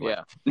are anyway.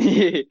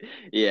 Yeah.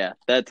 Yeah,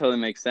 that totally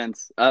makes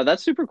sense.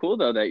 That's super cool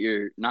though, that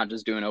you're not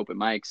just doing open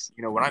mics.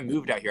 When I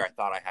moved out here, I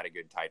thought I had a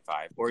good tight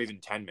 5 or even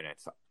 10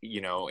 minutes,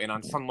 and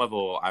on some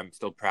level, I'm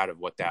still proud of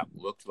what that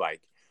looked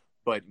like.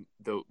 But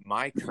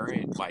my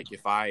current, like,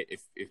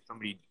 if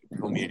somebody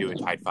told me to do a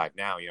tight 5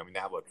 now,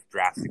 that looks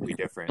drastically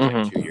different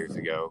than 2 years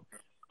ago.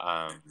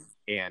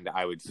 And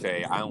I would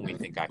say I only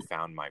think I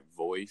found my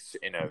voice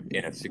in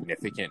a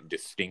significant,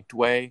 distinct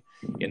way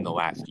in the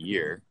last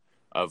year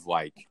of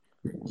like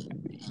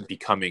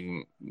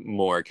becoming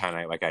more kind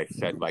of, like I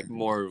said, like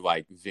more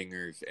like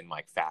zingers and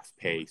like fast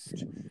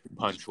paced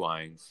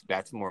punchlines.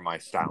 That's more my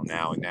style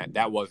now, and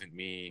that wasn't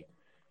me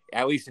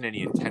at least in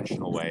any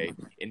intentional way,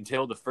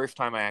 until the first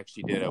time I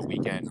actually did a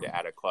weekend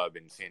at a club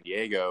in San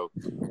Diego.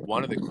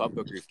 One of the club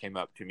bookers came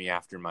up to me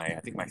after my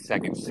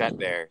second set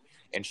there,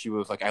 and she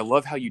was like, "I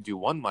love how you do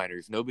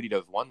one-liners. Nobody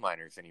does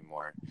one-liners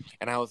anymore."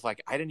 And I was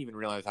like, I didn't even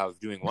realize I was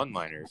doing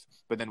one-liners.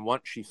 But then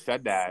once she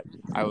said that,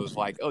 I was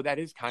like, oh, that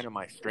is kind of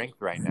my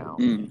strength right now.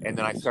 And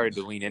then I started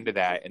to lean into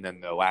that. And then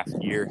the last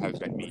year has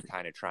been me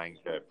kind of trying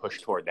to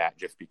push toward that,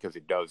 just because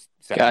it does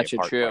set me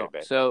apart quite a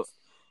bit.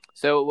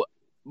 So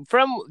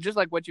from just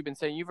like what you've been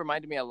saying, you've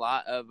reminded me a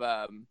lot of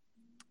kind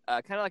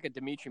of like a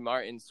Demetri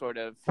Martin sort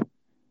of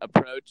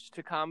approach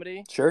to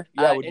comedy. Sure.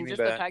 Yeah. And just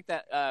the fact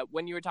that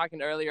when you were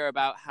talking earlier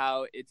about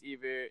how it's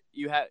either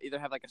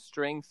have like a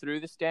string through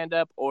the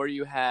stand-up, or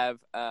you have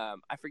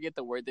I forget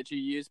the word that you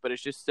use, but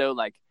it's just so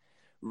like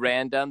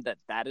random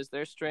that is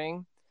their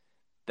string.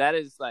 That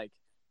is like,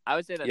 I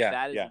would say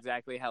that is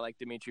exactly how like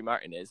Demetri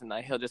Martin is, and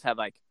like he'll just have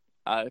like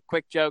a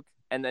quick joke,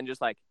 and then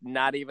just like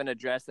not even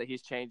address that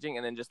he's changing,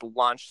 and then just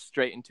launch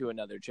straight into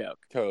another joke.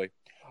 Totally.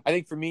 I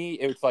think for me,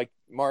 it was like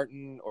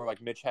Martin or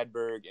like Mitch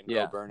Hedberg and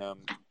Bo Burnham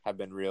have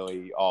been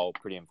really all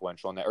pretty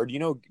influential in that. Or do you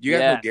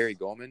guys know Gary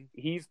Goldman?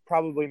 He's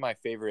probably my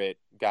favorite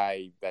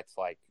guy that's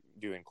like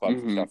doing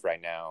clubs and stuff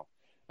right now.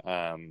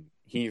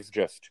 He's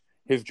just,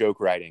 his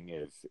joke writing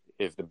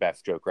is the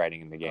best joke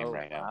writing in the game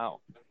right now. Wow.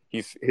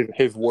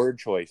 His word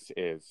choice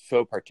is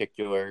so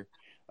particular.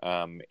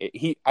 On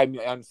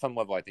some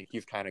level, I think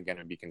he's kind of going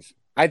to be.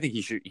 I think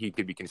he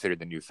could be considered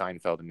the new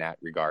Seinfeld in that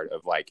regard.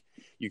 Of like,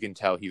 you can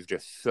tell he's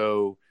just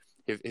so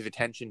his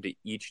attention to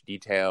each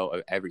detail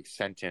of every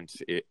sentence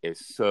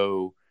is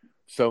so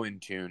in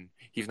tune.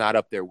 He's not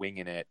up there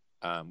winging it,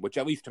 which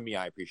at least to me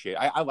I appreciate.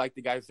 I like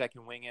the guys that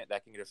can wing it,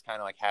 that can just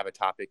kind of like have a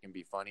topic and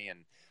be funny,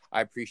 and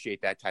I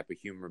appreciate that type of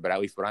humor. But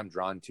at least what I'm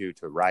drawn to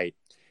write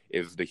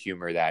is the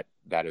humor that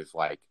is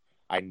like,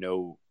 I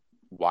know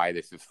why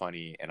this is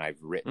funny, and I've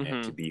written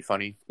it to be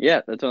funny.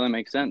 Yeah, that totally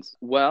makes sense.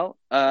 Well,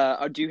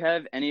 do you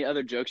have any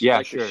other jokes you'd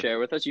like to share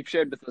with us? You've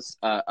shared with us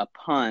a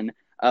pun,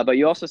 but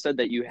you also said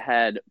that you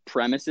had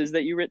premises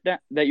that you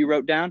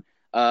wrote down.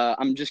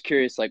 I'm just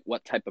curious, like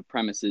what type of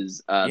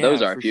premises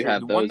those are. If you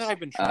have those one that I've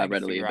been trying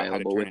readily to figure out how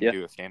to turn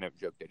into a stand-up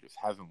joke that just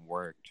hasn't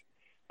worked.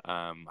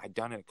 I've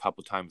done it a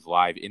couple times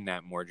live, in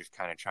that more just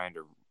kind of trying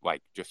to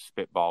like just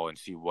spitball and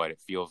see what it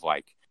feels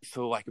like.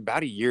 So like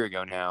about a year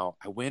ago now,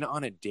 I went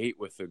on a date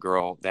with a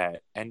girl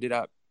that ended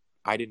up,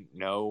 I didn't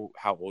know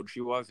how old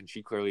she was, and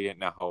she clearly didn't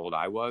know how old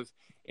I was.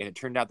 And it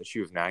turned out that she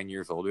was 9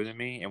 years older than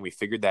me. And we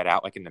figured that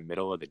out like in the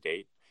middle of the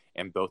date.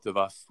 And both of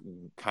us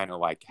kind of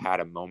like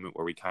had a moment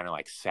where we kind of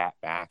like sat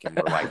back and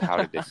were like, how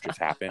did this just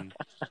happen?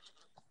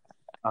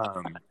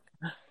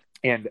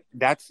 And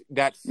that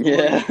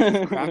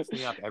story cracks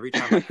me up every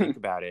time I think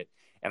about it.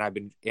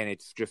 And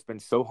it's just been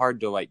so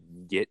hard to like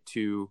get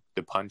to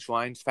the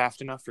punchlines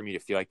fast enough for me to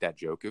feel like that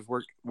joke is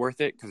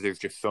worth it, because there's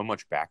just so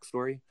much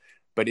backstory.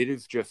 But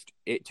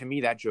to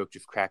me, that joke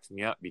just cracks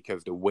me up,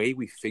 because the way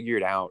we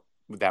figured out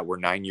that we're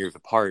 9 years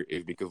apart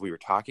is because we were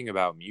talking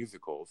about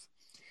musicals,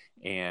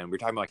 and we were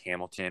talking about like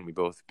Hamilton. We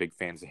both big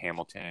fans of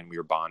Hamilton. We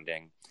were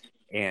bonding,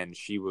 and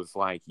she was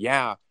like,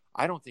 "Yeah,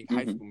 I don't think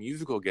High School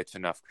Musical gets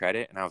enough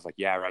credit." And I was like,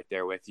 "Yeah, right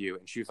there with you."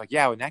 And she was like,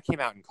 "Yeah, when that came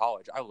out in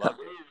college, I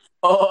loved it."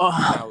 And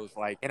I was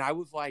like, I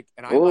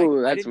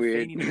didn't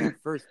say anything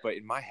at first, but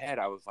in my head,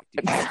 I was like,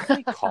 "Did you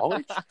say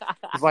college?"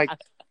 It's like,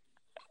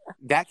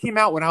 that came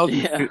out when I was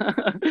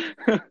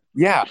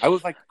I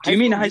was like, do you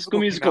mean High School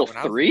Musical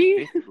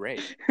 3? 5th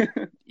grade,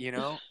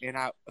 and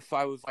I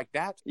was like,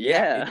 that.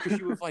 Because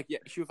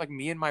she was like,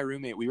 me and my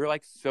roommate, we were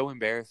like so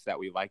embarrassed that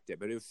we liked it,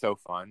 but it was so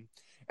fun.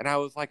 And I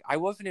was like, I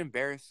wasn't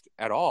embarrassed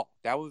at all.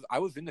 I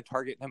was in the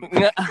target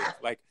demographic.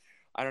 Like,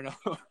 I don't know.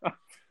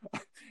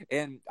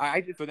 And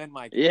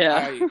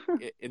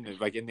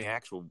in the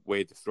actual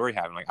way the story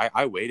happened, like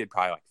I waited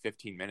probably like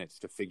 15 minutes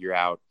to figure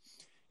out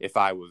if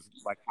I was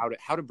like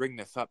how to bring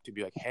this up to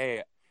be like,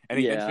 hey, and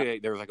eventually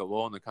there was like a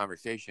lull in the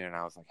conversation, and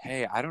I was like,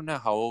 hey, I don't know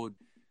how old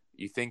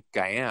you think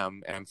I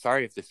am, and I'm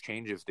sorry if this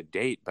changes the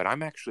date, but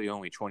I'm actually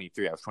only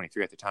 23. I was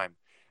 23 at the time,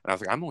 and I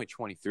was like, I'm only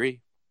 23.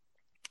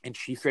 And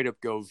she straight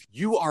up goes,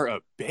 "You are a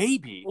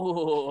baby."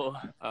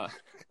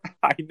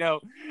 I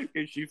know,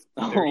 because she's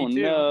 32. Oh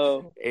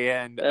no!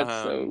 And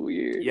that's so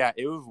weird. Yeah,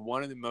 it was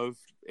one of the most.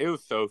 It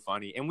was so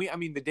funny, and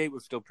the date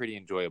was still pretty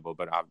enjoyable.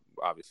 But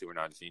obviously, we're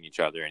not seeing each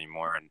other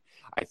anymore. And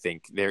I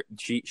think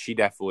she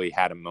definitely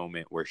had a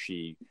moment where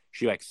she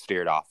like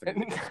stared off into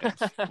the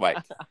distance, like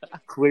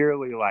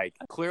clearly like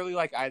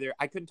either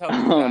I couldn't tell.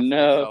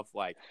 Myself,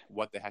 like,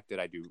 what the heck did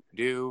I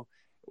do?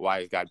 Why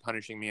is God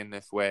punishing me in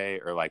this way?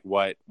 Or like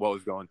what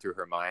was going through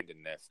her mind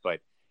in this?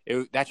 But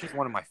that's just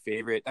one of my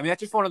favorite. I mean,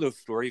 that's just one of those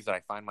stories that I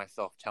find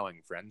myself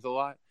telling friends a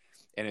lot.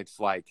 And it's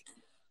like,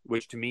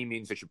 which to me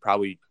means it should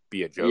probably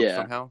be a joke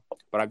somehow.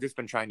 But I've just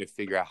been trying to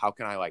figure out how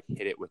can I like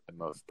hit it with the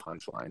most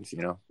punchlines,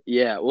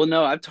 Yeah. Well,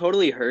 no, I've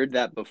totally heard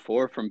that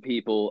before from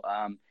people.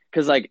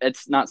 Cause like,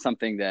 it's not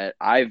something that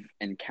I've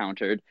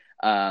encountered.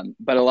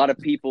 But a lot of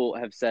people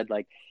have said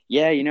like,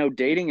 yeah,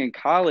 dating in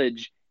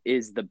college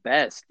is the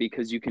best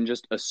because you can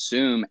just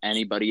assume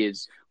anybody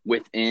is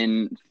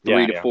within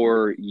 3 to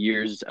 4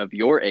 years of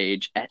your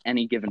age at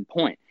any given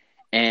point.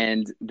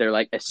 And they're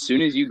like, as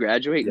soon as you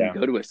graduate and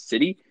go to a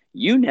city,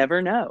 you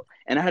never know.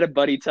 And I had a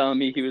buddy telling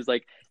me, he was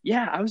like,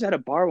 yeah, I was at a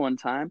bar one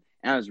time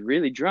and I was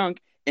really drunk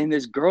and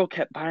this girl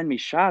kept buying me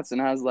shots.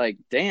 And I was like,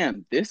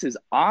 damn, this is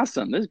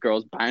awesome. This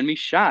girl's buying me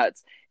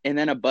shots. And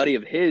then a buddy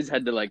of his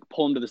had to like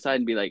pull him to the side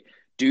and be like,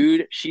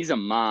 dude, she's a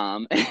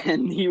mom.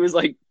 And he was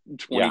like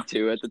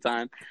 22 at the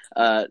time.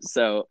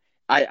 So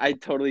I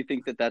totally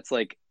think that that's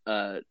like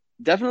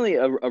definitely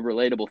a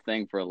relatable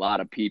thing for a lot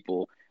of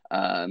people.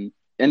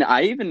 And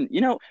I even,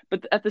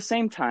 but at the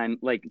same time,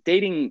 like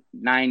dating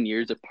 9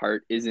 years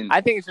apart isn't.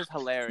 I think it's just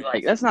hilarious.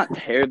 Like that's not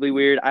terribly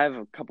weird. I have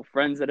a couple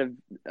friends that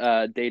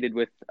have dated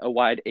with a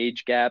wide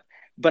age gap,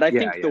 but I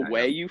think the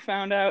way you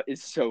found out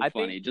is so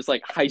funny. Just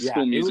like High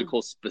School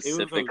Musical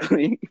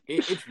specifically.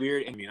 It's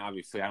weird. I mean,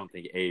 obviously, I don't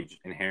think age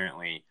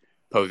inherently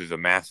poses a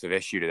massive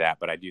issue to that,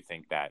 but I do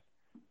think that.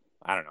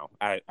 I don't know.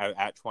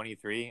 At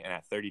 23 and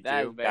at 32,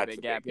 that's a very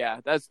big gap. Yeah,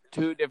 that's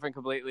two different,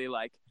 completely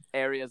like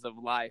areas of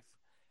life,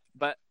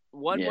 but.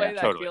 One way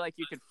that I feel like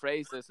you could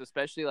phrase this,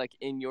 especially like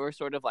in your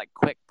sort of like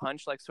quick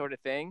punch like sort of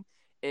thing,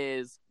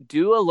 is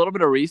do a little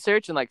bit of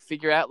research and like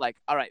figure out like,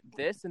 all right,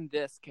 this and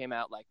this came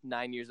out like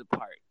 9 years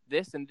apart.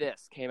 This and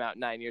this came out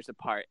 9 years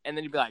apart. And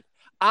then you'd be like,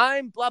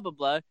 I'm blah, blah,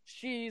 blah.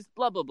 She's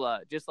blah, blah, blah.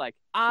 Just like,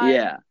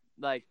 I'm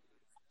like.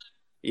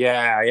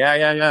 Yeah.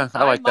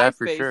 I like that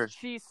for sure.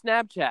 She's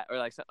Snapchat or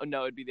like,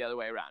 no, it'd be the other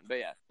way around. But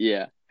yeah.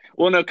 Yeah.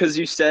 Well, no, because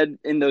you said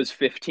in those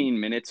 15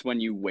 minutes when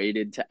you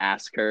waited to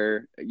ask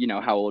her,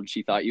 how old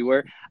she thought you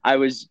were, I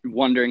was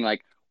wondering,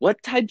 like,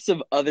 what types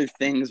of other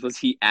things was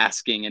he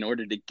asking in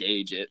order to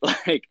gauge it?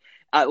 I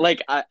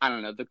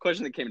don't know. The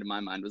question that came to my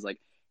mind was like,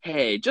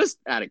 hey, just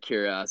out of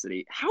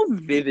curiosity, how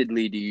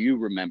vividly do you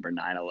remember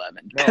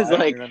 9/11? Because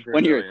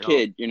when you're a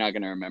kid, you're not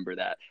going to remember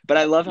that. But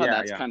I love how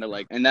that's kind of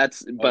like, and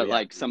that's,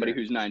 like somebody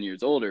who's 9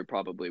 years older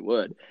probably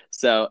would.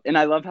 So, and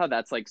I love how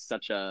that's like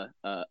such a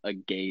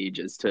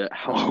gauge as to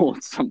how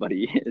old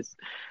somebody is.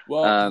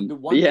 Well, the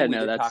one thing we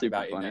did that's talk super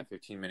about funny. in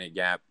that 15-minute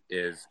gap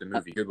is the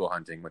movie Good Will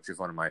Hunting, which is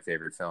one of my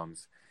favorite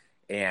films.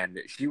 And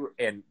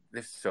and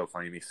this is so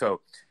funny to me. So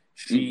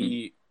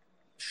she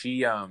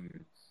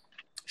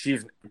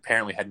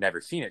apparently had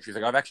never seen it. She's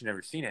like, I've actually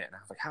never seen it. And I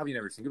was like, how have you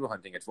never seen Good Will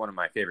Hunting? It's one of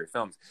my favorite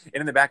films.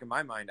 And in the back of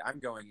my mind, I'm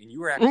going, and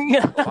you were actually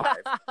alive.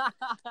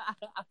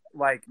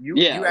 Like, you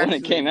actually when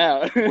it came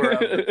out. were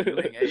of a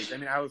viewing age. I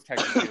mean, I was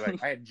technically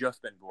like, I had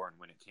just been born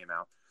when it came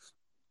out.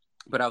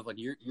 But I was like,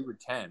 you were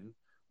 10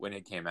 when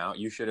it came out.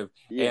 You should have.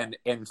 Yeah.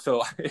 And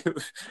so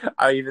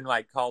I even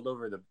like called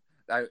over the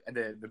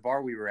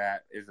bar we were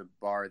at is a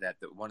bar that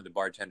one of the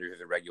bartenders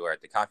is a regular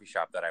at the coffee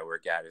shop that I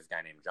work at is a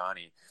guy named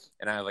Johnny.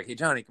 And I was like, hey,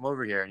 Johnny, come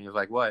over here. And he was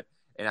like, what?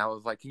 And I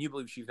was like, can you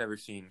believe she's never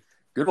seen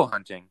Good Will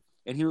Hunting?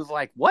 And he was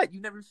like, what?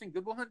 You've never seen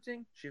Good Will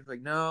Hunting? She was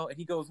like, no. And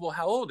he goes, well,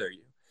 how old are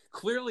you?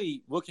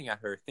 Clearly looking at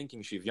her,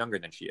 thinking she's younger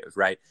than she is,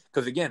 right?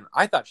 Because, again,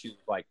 I thought she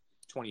was like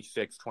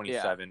 26,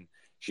 27. Yeah.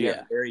 She has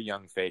a very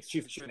young face.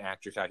 She's an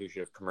actress out here. She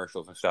has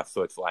commercials and stuff.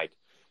 So it's like,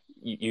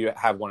 you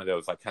have one of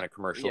those like kind of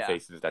commercial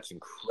faces that's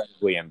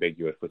incredibly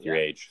ambiguous with your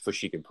age, so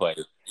she could play.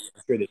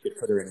 I'm sure they could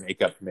put her in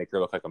makeup to make her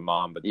look like a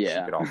mom, but she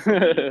could also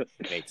be an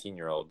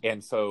 18-year-old.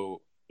 And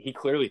so he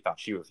clearly thought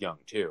she was young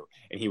too.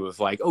 And he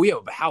was like, "Oh yeah,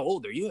 but how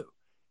old are you?"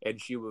 And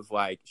she was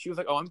like,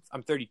 "Oh,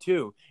 I'm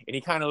 32." And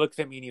he kind of looks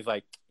at me and he's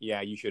like,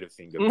 "Yeah, you should have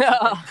seen Good."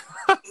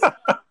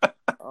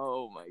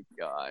 Oh my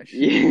gosh.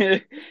 Yeah.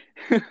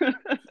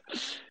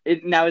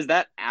 Now is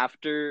that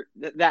after?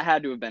 That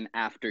had to have been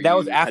after. That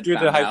was after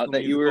the High School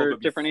that you were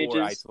different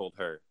ages. I told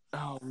her.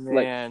 Oh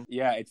man.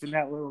 Yeah, it's in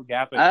that little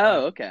gap.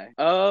 Okay.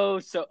 So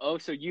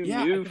you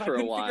knew for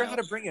a while. I couldn't figure out how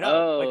to bring it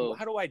up. Like,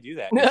 how do I do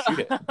that? And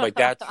shoot it. Like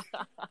that's.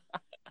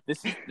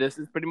 This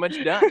is pretty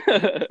much done.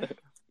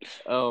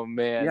 Oh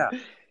man.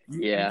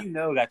 Yeah. You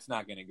know that's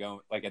not going to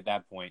go like at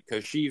that point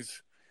because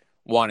she's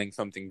wanting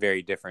something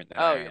very different than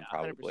I am,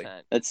 probably.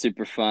 100%. That's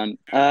super fun.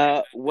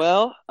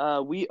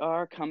 We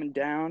are coming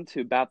down to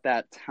about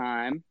that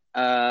time.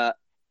 Are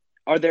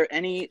there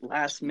any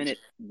last minute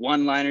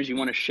one-liners you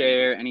want to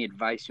share? Any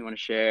advice you want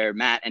to share?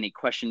 Matt, any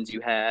questions you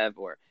have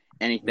or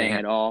anything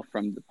at all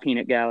from the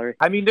Peanut Gallery?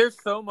 I mean,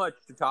 there's so much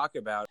to talk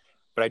about,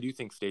 but I do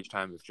think stage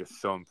time is just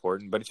so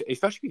important. But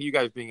especially with you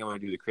guys being able to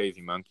do the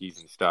Crazy Monkeys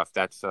and stuff,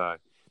 that's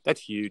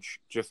huge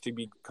just to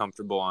be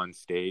comfortable on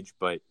stage.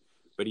 But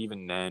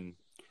even then,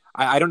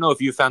 I don't know if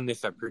you found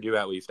this at Purdue,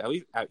 at least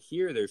out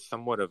here, there's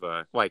somewhat of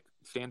a, like,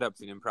 stand-ups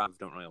and improvs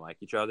don't really like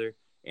each other.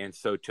 And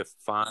so to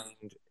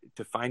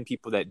find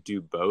people that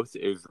do both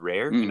is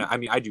rare. And I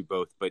mean, I do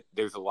both, but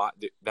there's a lot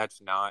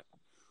that's not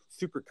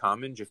super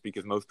common just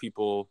because most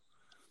people,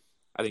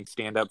 I think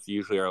stand-ups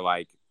usually are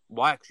like,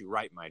 well, I actually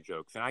write my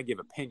jokes and I give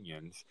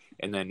opinions.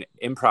 And then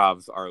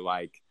improvs are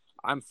like,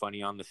 I'm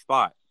funny on the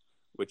spot,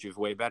 which is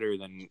way better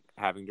than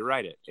having to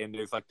write it. And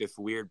there's like this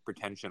weird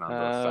pretension on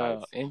both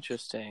sides.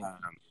 Interesting.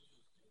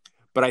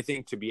 But I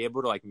think to be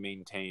able to like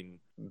maintain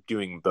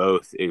doing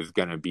both is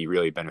going to be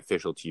really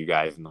beneficial to you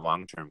guys in the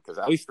long term. Because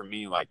at least for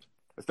me, like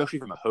especially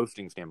from a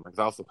hosting standpoint, because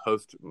I also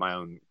host my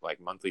own like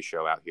monthly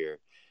show out here,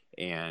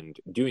 and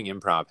doing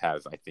improv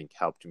has, I think,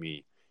 helped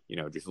me,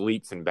 just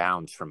leaps and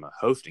bounds from a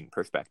hosting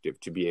perspective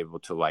to be able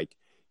to like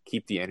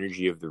keep the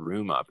energy of the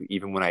room up,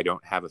 even when I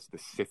don't have a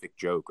specific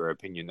joke or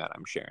opinion that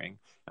I'm sharing,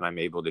 and I'm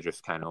able to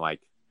just kind of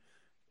like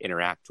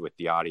interact with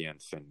the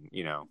audience, and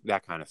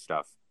that kind of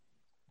stuff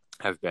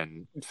has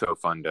been so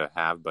fun to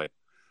have. But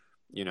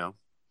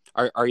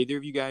are either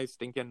of you guys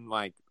thinking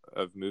like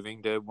of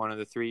moving to one of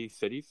the 3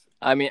 cities?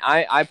 I mean,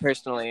 I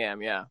personally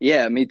am.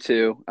 Yeah, me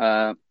too.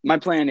 My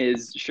plan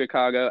is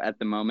Chicago at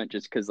the moment,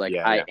 just because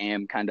I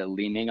am kind of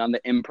leaning on the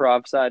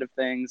improv side of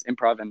things,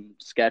 improv and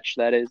sketch,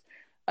 that is.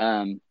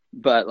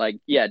 But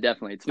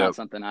definitely, it's not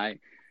something I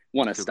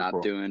want to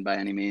stop doing by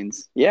any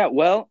means. Yeah,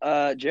 well,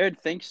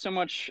 Jared, thanks so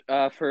much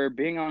for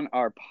being on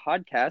our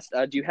podcast.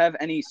 Do you have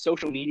any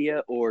social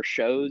media or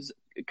shows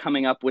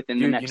coming up within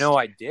the next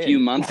few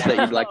months that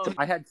you'd like to?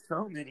 I had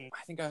so many.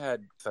 I think I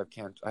had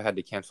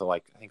to cancel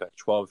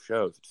 12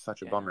 shows. It's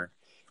such a bummer,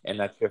 and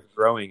that's just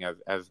growing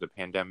as the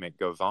pandemic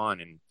goes on.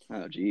 And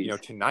oh, geez.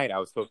 Tonight I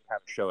was supposed to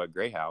have a show at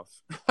Grey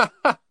House. No,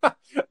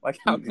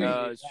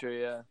 it's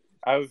true. Yeah.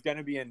 I was going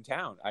to be in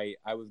town. I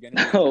was going to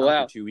be in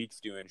town for 2 weeks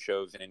doing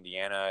shows in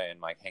Indiana and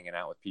like hanging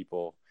out with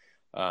people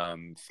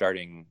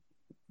starting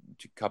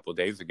a couple of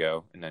days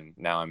ago. And then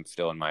now I'm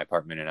still in my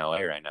apartment in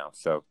LA right now.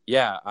 So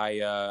yeah,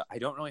 I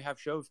don't really have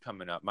shows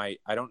coming up. I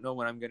don't know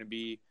when I'm going to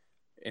be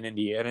in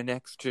Indiana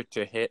next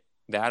to hit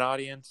that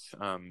audience.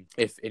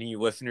 If any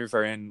listeners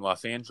are in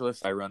Los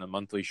Angeles, I run a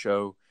monthly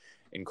show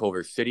in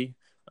Culver City.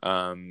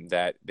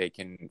 That they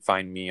can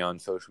find me on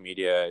social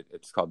media.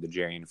 It's called the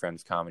Jerry and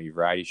Friends Comedy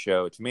Variety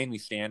Show. It's mainly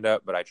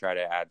stand-up, but I try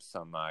to add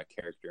some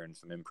character and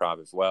some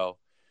improv as well.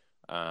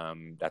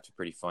 That's a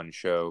pretty fun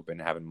show. Been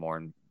having more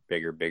and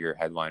bigger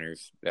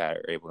headliners that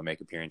are able to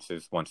make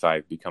appearances once I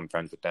become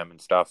friends with them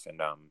and stuff.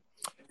 And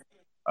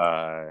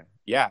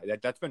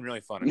that's been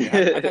really fun. I mean,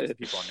 I've had some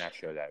people on that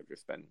show that have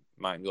just been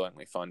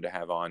mind-blowingly fun to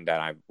have on, that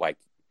I've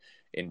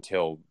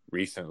until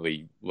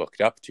recently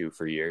looked up to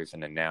for years,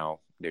 and then now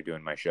they're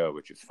doing my show,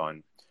 which is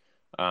fun.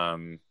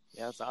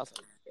 That's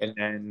awesome. And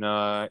then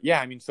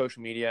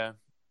social media,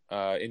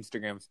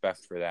 Instagram's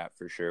best for that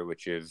for sure,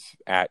 which is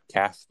at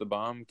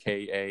KassTheBomb,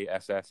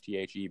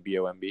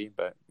 KassThebomb.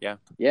 But yeah,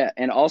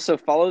 and also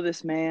follow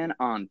this man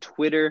on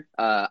Twitter.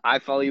 I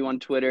follow you on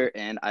Twitter,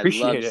 and I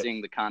love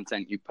seeing the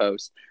content you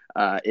post.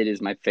 It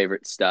is my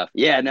favorite stuff.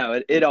 Yeah, no,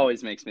 it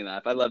always makes me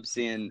laugh. I love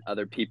seeing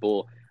other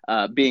people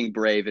being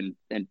brave and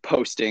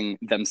posting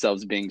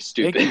themselves being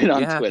stupid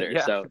on Twitter.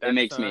 So it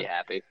makes me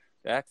happy.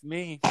 That's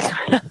me.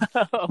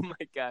 Oh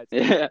my God.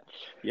 Yeah,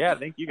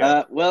 thank you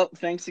guys. Well,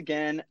 thanks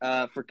again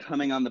for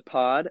coming on the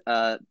pod.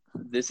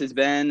 This has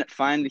been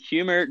Find the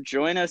Humor.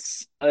 Join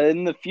us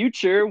in the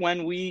future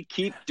when we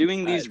keep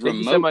doing these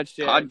remote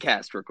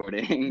podcast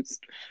recordings.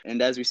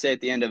 And as we say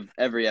at the end of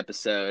every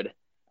episode,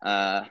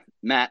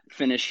 Matt,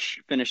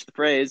 finish the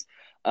phrase.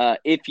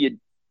 If you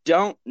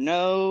don't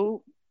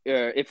know,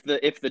 if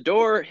the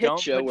door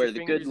hits you where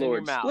the good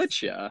Lord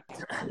splits you.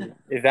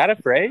 Is that a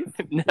phrase?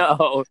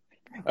 No.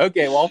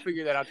 Okay, well, I'll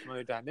figure that out some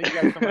other time. Thank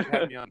you guys so much for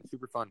having me on.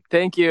 Super fun.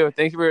 Thank you.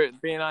 Thanks for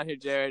being on here,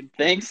 Jared.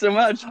 Thanks so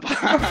much.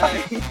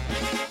 Bye.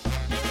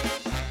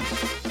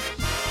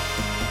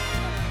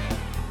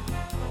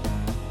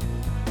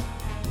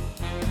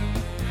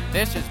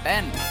 This has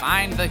been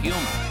Find the Humor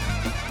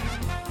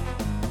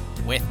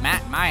with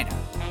Matt Mina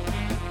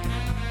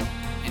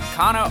and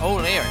Connor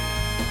O'Leary.